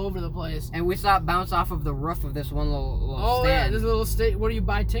 bounced all over the place. And we saw it bounce off of the roof of this one little stand. Oh, yeah, this little state where you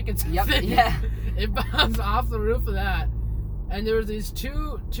buy tickets. Yep, yeah. It bounced off the roof of that. And there were these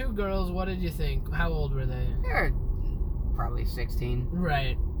two girls. What did you think? How old were they? They were probably 16.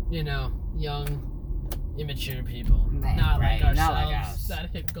 Right. You know, young, immature people. Not like ourselves. Not like us. That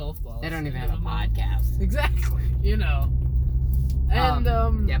hit golf balls. They don't even have a podcast. Exactly. You know. And,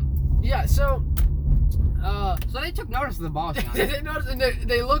 Yep. Yeah, so they took notice of the ball shot. They notice, and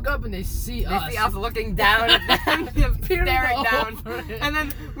they look up and they see us. They see us looking down at them, just staring down. And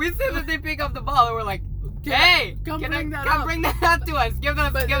then we see that they pick up the ball, and we're like, hey, come bring that out to us. Give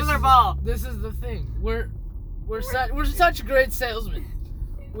us our ball. This is the thing. We're such great salesmen.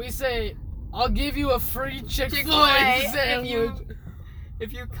 We say, I'll give you a free Chick-fil-A sandwich.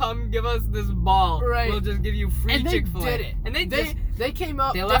 If you come give us this ball, we'll just give you free Chick-fil-A. Did it. And they came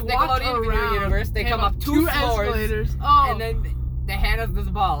up. They left Nickelodeon Universe. They come up 2 floors. escalators. And then they hand us this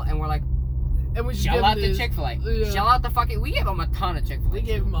ball, and we're like, And we shout out to Chick-fil-A. Yeah. Shout out the fucking. We gave them a ton of Chick-fil-A. We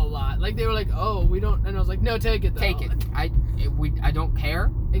gave them a lot. Like they were like, "Oh, we don't," and I was like, "No, take it though." Take it. I don't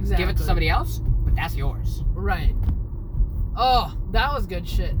care. Exactly. Give it to somebody else, but that's yours. Right. Oh, that was good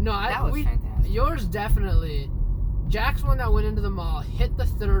shit. No, that was fantastic. Yours definitely. Jack's one that went into the mall, hit the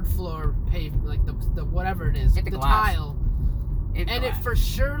 3rd floor pavement, like the whatever it is, hit the tile, and it for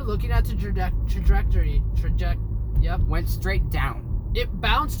sure, looking at the trajectory, yep, went straight down. It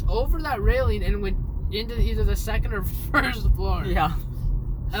bounced over that railing and went into either the 2nd or 1st floor. Yeah.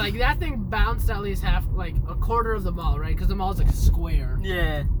 And like that thing bounced at least like a quarter of the mall, right? Because the mall's like a square.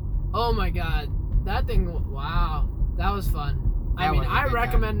 Yeah. Oh my god, that thing! Wow, that was fun. I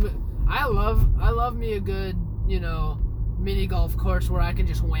recommend. Time. I love me a good, mini golf course where I can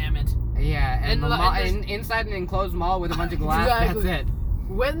just wham it. Yeah, and inside an enclosed mall with a bunch of glass. Exactly. That's it.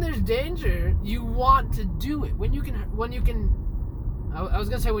 When there's danger, you want to do it. When you can. I was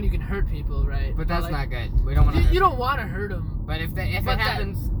gonna say when you can hurt people, right? But that's not good. We don't want to. You don't want to hurt them. But if it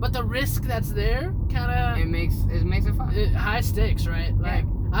happens, but the risk that's there, kind of. It makes it fun. High stakes, right? Like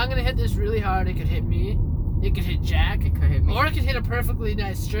I'm gonna hit this really hard. It could hit me. It could hit Jack. It could hit me. Or it could hit a perfectly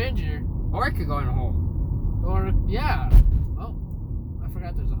nice stranger. Or it could go in a hole. Or yeah. Oh, I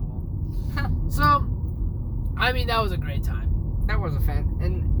forgot there's a hole. So, that was a great time. That was a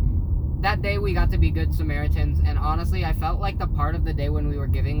and that day we got to be good Samaritans, and honestly, I felt like the part of the day when we were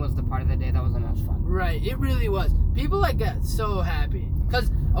giving was the part of the day that was the most fun. Right, it really was. People got so happy.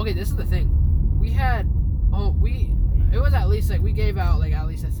 Cause this is the thing. It was at least we gave out at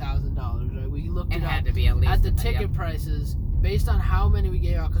least $1,000, right? We looked it up had to be at least at the ticket prices based on how many we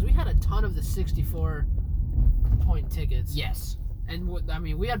gave out, because we had a ton of the 64-point tickets. Yes. And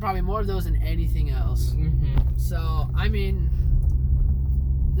we had probably more of those than anything else. Mm-hmm. So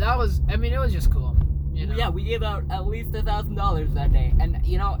that was, it was just cool. Yeah, we gave out at least $1,000 that day. And,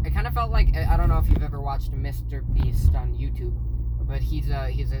 it kind of felt like, I don't know if you've ever watched Mr. Beast on YouTube, but he's a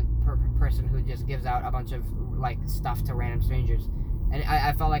person who just gives out a bunch of, stuff to random strangers. And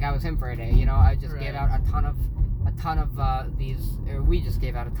I felt like I was him for a day, I just gave out a ton of these, we just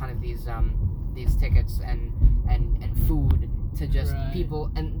gave out a ton of these tickets and food to just people,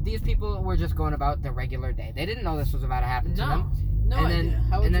 and these people were just going about their regular day. They didn't know this was about to happen to them. No idea.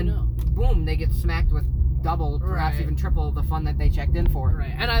 How would you know? Boom, they get smacked with double, perhaps even triple the fun that they checked in for.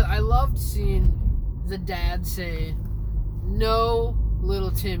 Right, and I loved seeing the dad say, "No,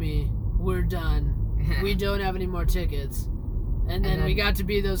 little Timmy, we're done. We don't have any more tickets." And then we got to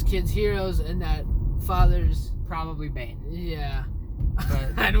be those kids' heroes, and that father's probably Bane. Yeah.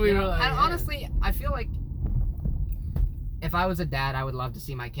 But, and we were like, honestly, I feel like if I was a dad, I would love to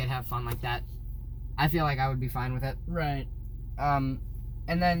see my kid have fun like that. I feel like I would be fine with it. Right. And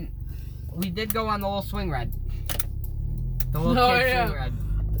then we did go on the little swing ride. The little kid swing ride.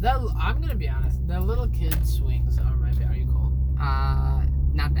 I'm gonna be honest. The little kid swings are my favorite. Are you cold?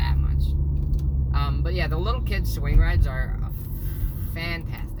 Not that much. But yeah, the little kid swing rides are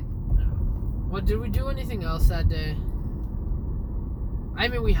fantastic. Well, did we do anything else that day?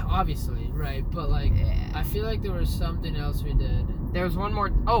 We obviously, right, but I feel like there was something else we did. There was one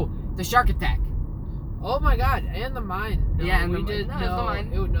more. Oh, the shark attack. Oh my god, and the mine. No, yeah, and we did. No, the mine.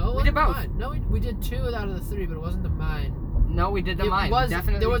 We did both. Mine. No, we did 2 out of the 3, but it wasn't the mine. No, we did the mine.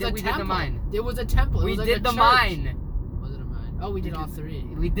 Definitely, there was a temple. We did the mine. There was a temple. We did the mine. Was it a mine? Oh, we did all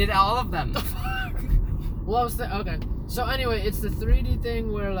 3. We did all of them. The fuck? Well, okay. So anyway, it's the 3D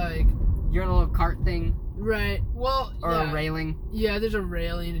thing where you're in a little cart thing. Right. Well, or a railing. Yeah, there's a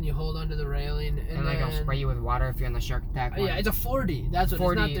railing, and you hold onto the railing, and then they'll spray you with water if you're in the shark attack one. Yeah, it's a 4D. That's what 4D,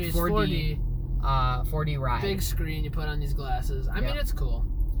 it's not 3D. It's 4D. 4D ride. Big screen. You put on these glasses. I mean, it's cool.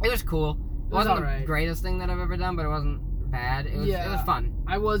 It was cool. It wasn't the greatest thing that I've ever done, but it wasn't bad. It was fun.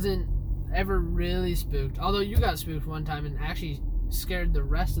 I wasn't ever really spooked. Although you got spooked one time and actually scared the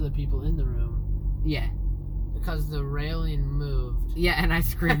rest of the people in the room. Yeah. Because the railing moved. Yeah, and I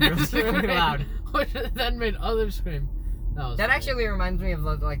screamed really loud. Which then made others scream. That actually reminds me of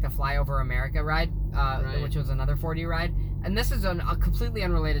the Flyover America ride, which was another 4D ride. And this is a completely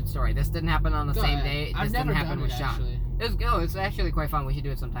unrelated story. This didn't happen on the same day. This didn't happen with Sean. It's actually quite fun. We should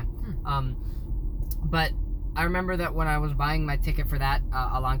do it sometime. But I remember that when I was buying my ticket for that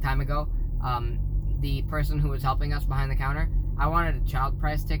a long time ago, the person who was helping us behind the counter, I wanted a child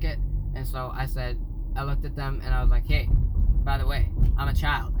price ticket, and so I looked at them and I was like, "Hey, by the way, I'm a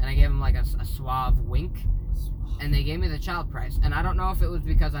child," and I gave them a suave wink, and they gave me the child price. And I don't know if it was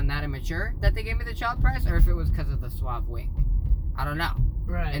because I'm that immature that they gave me the child price, or if it was because of the suave wink. I don't know.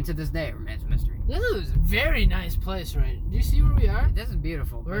 Right. And to this day, it remains a mystery. This is a very nice place, right? Do you see where we are? This is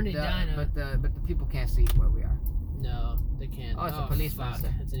beautiful. We're in Edina. But the people can't see where we are. No, They can't. Oh, it's a police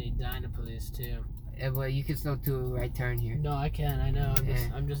master. It's an Edina police too. Well, you can still do a right turn here. No, I can. I know.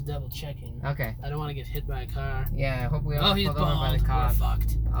 I'm just double checking. Okay. I don't want to get hit by a car. Yeah, hopefully I'll he's pulled over by the cops. We're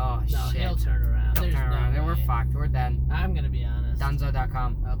fucked. Oh, no, shit. he'll turn around. He'll turn around. Then we're fucked. We're done. I'm going to be honest.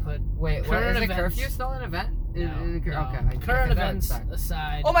 Dunzo.com. I'll put... Wait, what, is the curfew still an event? No. Okay. Current events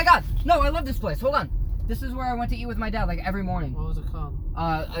aside. Oh my god! No, I love this place. Hold on. This is where I went to eat with my dad, like, every morning. What was it called?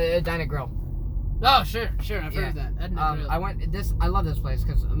 Edina Grill. Oh, sure. I've heard of that. Edina Grill. I love this place,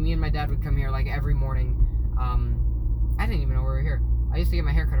 because me and my dad would come here, like, every morning. I didn't even know we were here. I used to get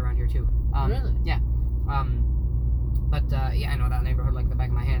my hair cut around here too. Really? Yeah. Yeah, I know that neighborhood like the back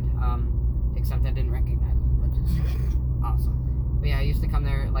of my hand. Except I didn't recognize it, which is awesome. But yeah, I used to come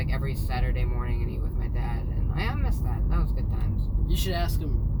there like every Saturday morning and eat with my dad, and I miss that. That was good times. You should ask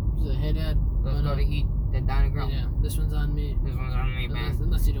him. Hey, Dad. Let's go to eat at Edina Grill. Yeah, this one's on me. This one's on me, man.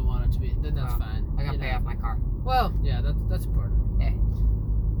 Unless you don't want it to be, then that's fine. I gotta pay off my car. Well, yeah, that's important. Yeah.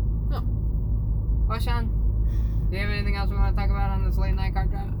 No. Well, Sean, do you have anything else we want to talk about on this late night car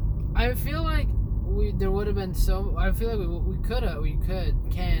drive? I feel like there would have been so. I feel like we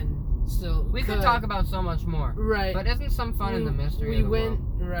could talk about so much more. Right. But isn't some fun in the mystery of the world?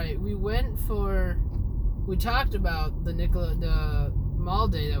 Right. We talked about the mall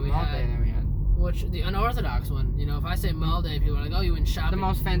day that we had. Which, the unorthodox one. You know, if I say mall day, people are like, oh, you went shopping. The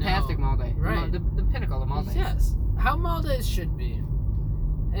most fantastic mall day. Right. The pinnacle of mall days. Yes. How mall days should be.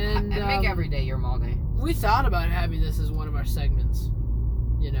 And make every day your mall day. We thought about having this as one of our segments.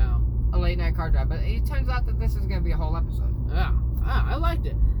 You know. A late night car drive. But it turns out that this is going to be a whole episode. Yeah. I liked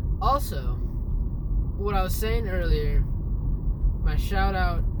it. Also, what I was saying earlier, my shout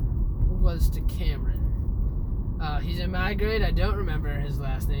out was to Cameron. He's in my grade. I don't remember his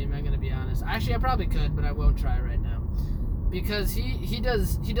last name, I'm gonna be honest. Actually, I probably could, but I won't try right now. Because he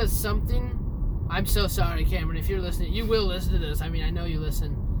does something. I'm so sorry, Cameron, if you're listening. You will listen to this. I mean, I know you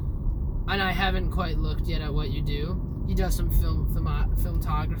listen. And I haven't quite looked yet at what you do. He does some filmography.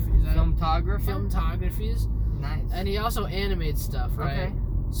 Filmographies. Nice. And he also animates stuff, right? Okay.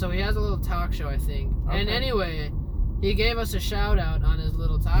 So he has a little talk show, I think. Okay. And anyway, he gave us a shout out on his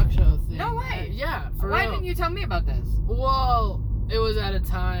little talk show thing. No way. Yeah, for Why real. didn't you tell me about this? Well, it was at a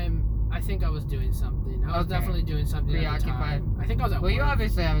time. I think I was doing something. I was definitely doing something at the time. I think I was at work. You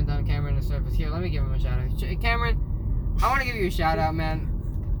obviously haven't done Cameron a service here. Let me give him a shout out. Cameron, I want to give you a shout out, man.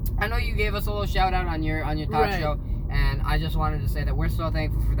 I know you gave us a little shout out on your talk show, and I just wanted to say that we're so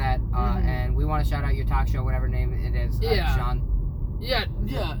thankful for that, and we want to shout out your talk show, whatever name it is, Sean. Yeah,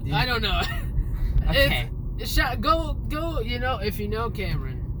 I don't know. Okay. Go, you know, if you know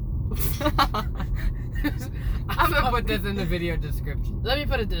Cameron. I'm going to put this in the video description. Let me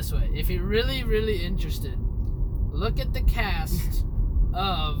put it this way. If you're really, really interested, look at the cast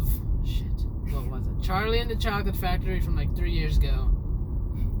of, what was it? Charlie and the Chocolate Factory from like 3 years ago.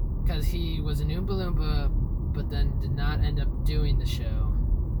 Because he was an Oompa Loompa, but then did not end up doing the show.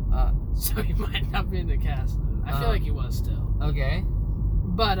 So he might not be in the cast. I feel like he was still. Okay.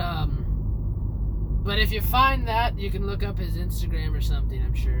 But if you find that, you can look up his Instagram or something,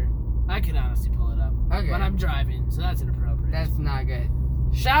 I'm sure. I could honestly pull it up. Okay. But I'm driving, so that's inappropriate. That's not good.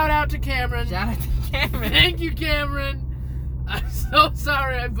 Shout out to Cameron. Shout out to Cameron. Thank you, Cameron. I'm so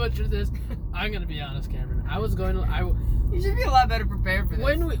sorry I butchered this. I'm going to be honest, Cameron. You should be a lot better prepared for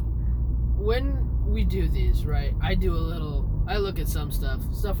this. When we do these, right, I look at some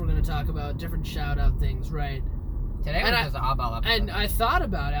stuff we're going to talk about, different shout out things, right? Today was just an oddball episode. And I thought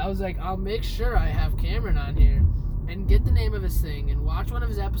about it. I was like, I'll make sure I have Cameron on here and get the name of his thing and watch one of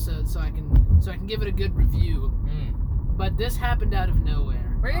his episodes so I can give it a good review. But this happened out of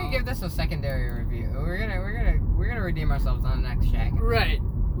nowhere. We're gonna give this a secondary review. We're gonna redeem ourselves on the next Seack. Right.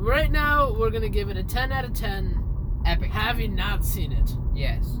 Right now we're gonna give it a 10 out of 10. Epic. Having not seen it.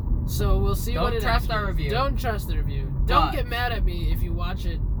 Yes. So we'll see what it is. Don't trust our review. Don't trust the review. Don't get mad at me if you watch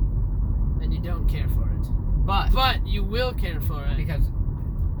it and you don't care for it. But you will care for it. Because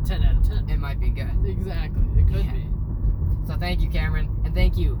 10 out of 10. It might be good. Exactly. It could be. So thank you, Cameron. And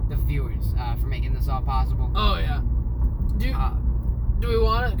thank you, the viewers, for making this all possible. Oh, yeah. Do we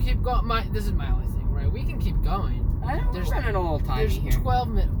want to keep going? This is my only thing, right? We can keep going. We're running a little tiny here. There's 12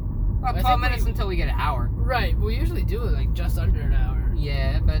 minutes. Well, 12 minutes until we get an hour. Right. We usually do it like just under an hour.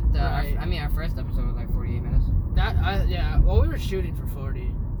 Yeah, but our first episode was like 48 minutes. Well, we were shooting for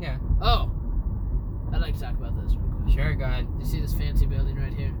 40. Yeah. Oh. I'd like to talk about this real quick. Sure, go ahead. You see this fancy building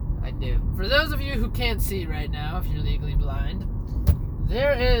right here? I do. For those of you who can't see right now, if you're legally blind,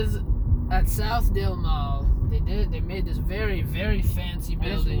 there is at Southdale Mall. They made this very, very fancy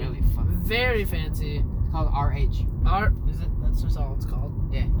building. It's really fun. Very fancy. It's called RH. Is it? That's just all it's called?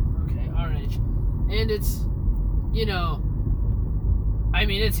 Yeah. Okay, RH. And it's, you know, I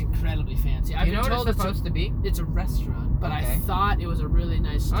mean, it's incredibly fancy. I've you know been told what it's supposed to be? It's a restaurant, but Okay. I thought it was a really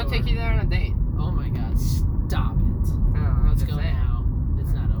nice store. I'll take you there on a date. Oh my god, stop it. Oh, Let's go now.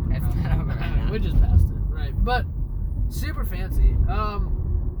 It's not open. It's not open right now. We just passed it. Right. But super fancy.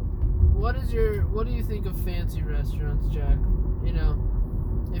 What do you think of fancy restaurants, Jack? You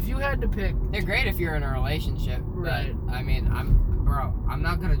know, if you had to pick, they're great if you're in a relationship. Right. But, I mean, I'm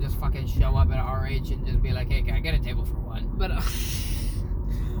not gonna just fucking show up at RH and just be like, hey, can I get a table for one? But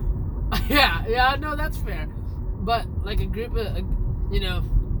yeah, no, that's fair. But like a group of,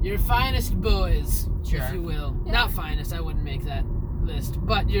 your finest boys, Sure. if you will. Yeah. Not finest, I wouldn't make that list.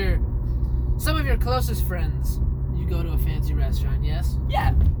 But some of your closest friends, you go to a fancy restaurant, yes?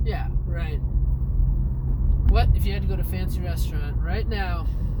 Yeah. Yeah, right. What if you had to go to a fancy restaurant right now?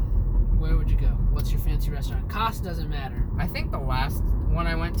 Where would you go? What's your fancy restaurant? Cost doesn't matter. I think the last one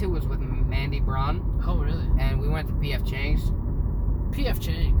I went to was with Mandy Braun, Oh, really? and we went to P.F. Chang's. P.F.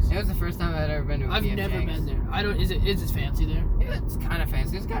 Chang's. It was the first time I'd ever been to a I've P.F. never Chang's. been there. Is it fancy there? It's kind of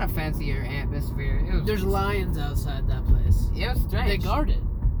fancy. It's got a fancier atmosphere. There's lions outside that place. It was strange. They guard it.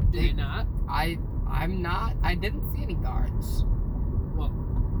 Do they not? I didn't see any guards. Well,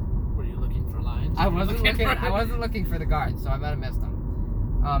 were you looking for lions? I wasn't looking for the guards, so I might have missed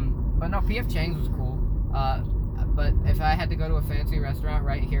them. But no, P.F. Chang's was cool. But if I had to go to a fancy restaurant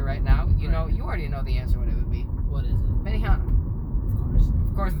right here, right now, you already know the answer what it would be. What is it? Benihana.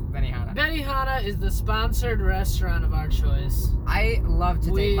 Of course it's Benihana. Benihana is the sponsored restaurant of our choice. I love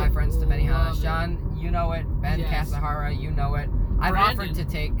to take my friends to Benihana. love Sean, you know it. Ben Yes. Kasahara, you know it. I've Brandon. offered to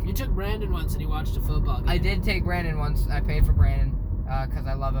take... You took Brandon once and he watched a football game. I did take Brandon once. I paid for Brandon because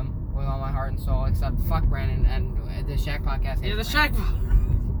I love him with all my heart and soul, except fuck Brandon and the Seack podcast. Yeah, the hates Seack...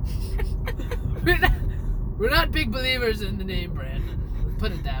 We're not big believers in the name Brandon. Let's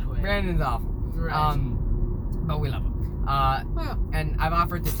put it that way. Brandon's awful. Right. But we love him. Well, And I've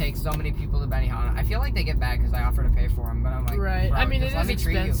offered to take so many people to Benihana. I feel like they get bad because I offer to pay for them, but I'm like, right. bro, I mean, just it let is me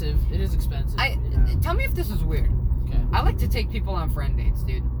treat you. expensive. It is expensive. Tell me if this is weird. Okay. I like to take people on friend dates,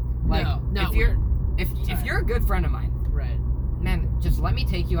 dude. Like, No, not if you're weird. if you're a good friend of mine, Right. man, just let me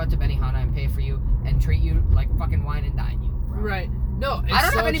take you out to Benihana and pay for you and treat you like fucking wine and dine you, bro. Right. No, it's I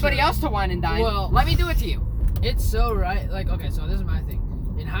don't so have anybody true. else to wine and dine. Well- Let me do it to you. It's so right. Like, okay, so this is my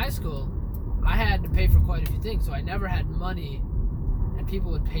thing. In high school, I had to pay for quite a few things, so I never had money, and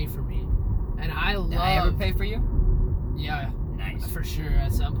people would pay for me. And I love... Did I ever pay for you? Yeah, Nice. for sure,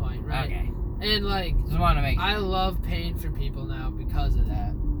 at some point, right? Okay. And, like, Just want to make I love paying for people now because of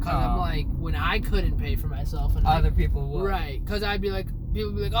that. Because I'm Oh. like, when I couldn't pay for myself... and other people will. Right, because I'd be like,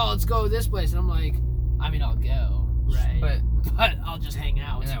 people would be like, oh, let's go to this place. And I'm like, I mean, I'll go, right? But I'll just hang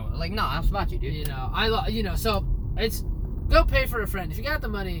out. like, no, I'll spot you, dude. So it's go pay for a friend. If you got the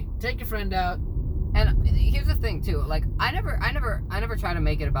money, take your friend out. And here's the thing too, like I never try to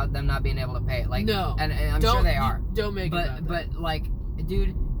make it about them not being able to pay. Like, No, and I'm sure they are. Don't make it about that. But like,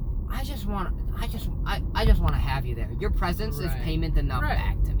 dude, I just want to have you there. Your presence is Right. payment enough Right.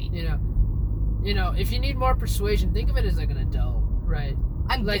 back to me. You know, if you need more persuasion, think of it as like an adult, right?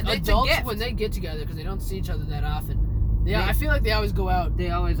 Like it's a adults gift. when they get together because they don't see each other that often. Yeah. I feel like they always go out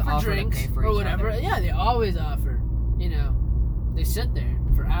They always for offer drinks to pay for or each whatever. other. Yeah, they always offer. They sit there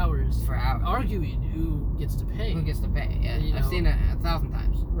for hours arguing who gets to pay. Who gets to pay? Yeah, I've know. seen it 1,000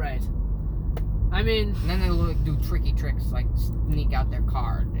 times. Right. I mean, And then they'll do tricky tricks like sneak out their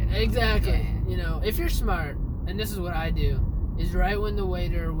card. And, exactly. Yeah. If you're smart, and this is what I do, is right when the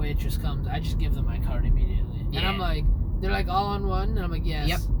waiter or waitress comes, I just give them my card immediately. Yeah. And I'm like, they're like all on one, and I'm like, yes.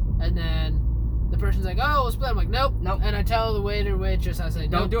 Yep. And then the person's like, oh, we'll split. I'm like, nope. Nope. And I tell the waiter, waitress, I say,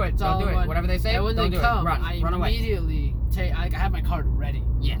 nope, Don't do it. it's all Don't do in it. one. Whatever they say, And when don't they do come, it. Run away. immediately take. I have my card ready.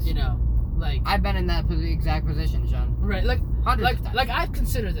 Yes. Like I've been in that exact position, Sean. right, like Hundreds of times. like I'd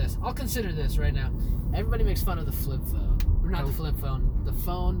consider this. I'll consider this right now. Everybody makes fun of the flip phone, or not the flip phone, the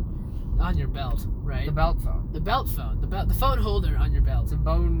phone on your belt, right? The belt phone. The belt phone, the phone holder on your belt. The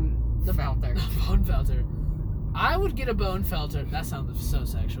bone felter. The bone felter. I would get a bone felter. That sounds so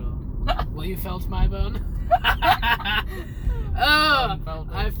sexual. Will you felt my bone? Oh, Bone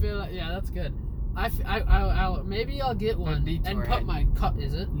felter. I feel like, yeah, that's good. I'll maybe I'll get one and put my card.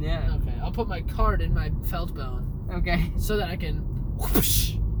 Is it? Yeah. Okay, I'll put my card in my felt bone Okay. so that I can.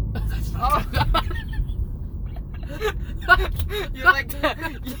 Whoosh. That's not Oh. You're like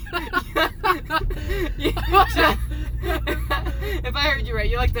if I heard you right,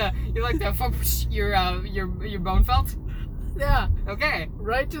 you're like the your bone felt. Yeah, Okay.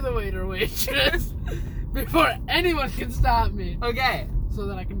 right to the waiter waitress before anyone can stop me, Okay. so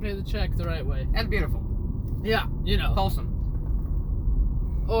that I can pay the check the right way. That's beautiful. Yeah,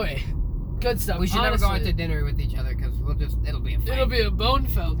 Wholesome. Oi, Good stuff. We should never go out to dinner with each other because it'll be a fight. It'll be a bone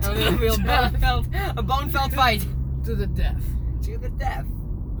felt. It'll be a bone felt fight. To the death. To the death.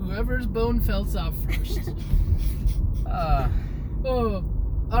 Whoever's bone felts off first. Oh,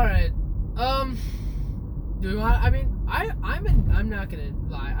 all right. Do we want? I mean, I'm not gonna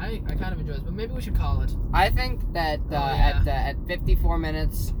lie. I kind of enjoy this, but maybe we should call it. I think that at 54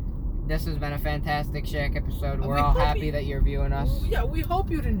 minutes, this has been a fantastic Seack episode. We're all happy that you're viewing us. Yeah, we hope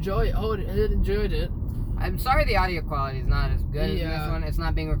you'd enjoy it. Oh, enjoyed it. I'm sorry the audio quality is not as good as this one. It's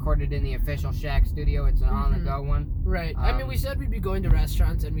not being recorded in the official Seack studio. It's an on-the-go one. Right. I mean, we said we'd be going to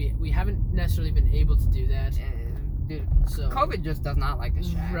restaurants, and we haven't necessarily been able to do that. Dude, so COVID just does not like the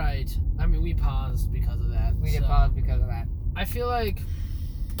Seack. Right. I mean, we paused because of that. We did pause because of that. I feel like...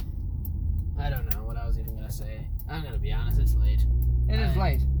 I don't know what I was even going to say. I'm going to be honest, it's late. It is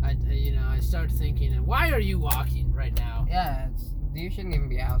late. I start thinking, why are you walking right now? Yeah, you shouldn't even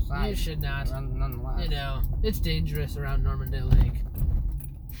be outside. You should not. Nonetheless. You know, it's dangerous around Normandale Lake.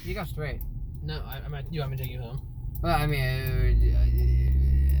 You go straight. No, you want me to take you home? Well, I mean,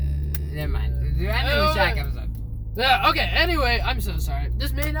 never mind. I mean, the Seack episode. Yeah, okay, anyway, I'm so sorry.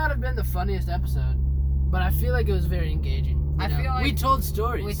 This may not have been the funniest episode, but I feel like it was very engaging. I feel like we told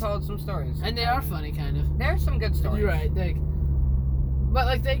stories. We told some stories. And they are funny, kind of. There's some good stories. You're right,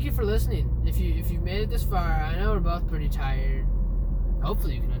 but thank you for listening. If you made it this far, I know we're both pretty tired.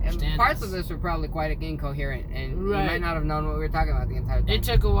 Hopefully you can understand. And parts of this were probably quite incoherent, and you might not have known what we were talking about the entire time. It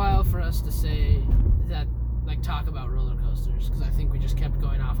took a while for us to say that, talk about roller coasters, because I think we just kept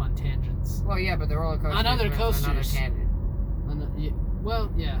going off on tangents. Well, yeah, but the roller coasters on other coasters. Another tangent.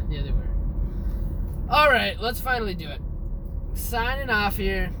 Yeah, they were. All right, let's finally do it. Signing off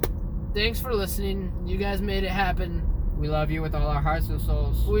here. Thanks for listening. You guys made it happen. We love you with all our hearts and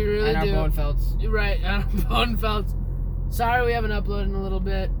souls. We really do. And our bone felts. You're right, and our bone felts. Sorry we haven't uploaded in a little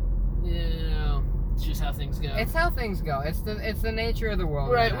bit. You know, it's just how things go. It's how things go. It's the nature of the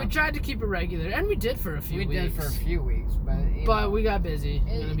world. Right, we tried to keep it regular, and we did for a few weeks. We did for a few weeks, but we got busy,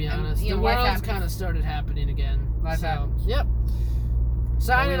 I'm gonna be honest. The world's kind of started happening again. Life happens. Yep.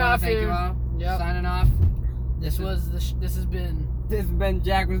 Signing off here. Thank you all. Yep. Signing off. This has been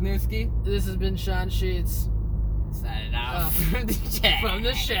Jack Wisniewski. This has been Sean Sheets. Signing off from the Seack. From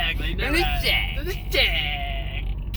the Seack. From the Seack.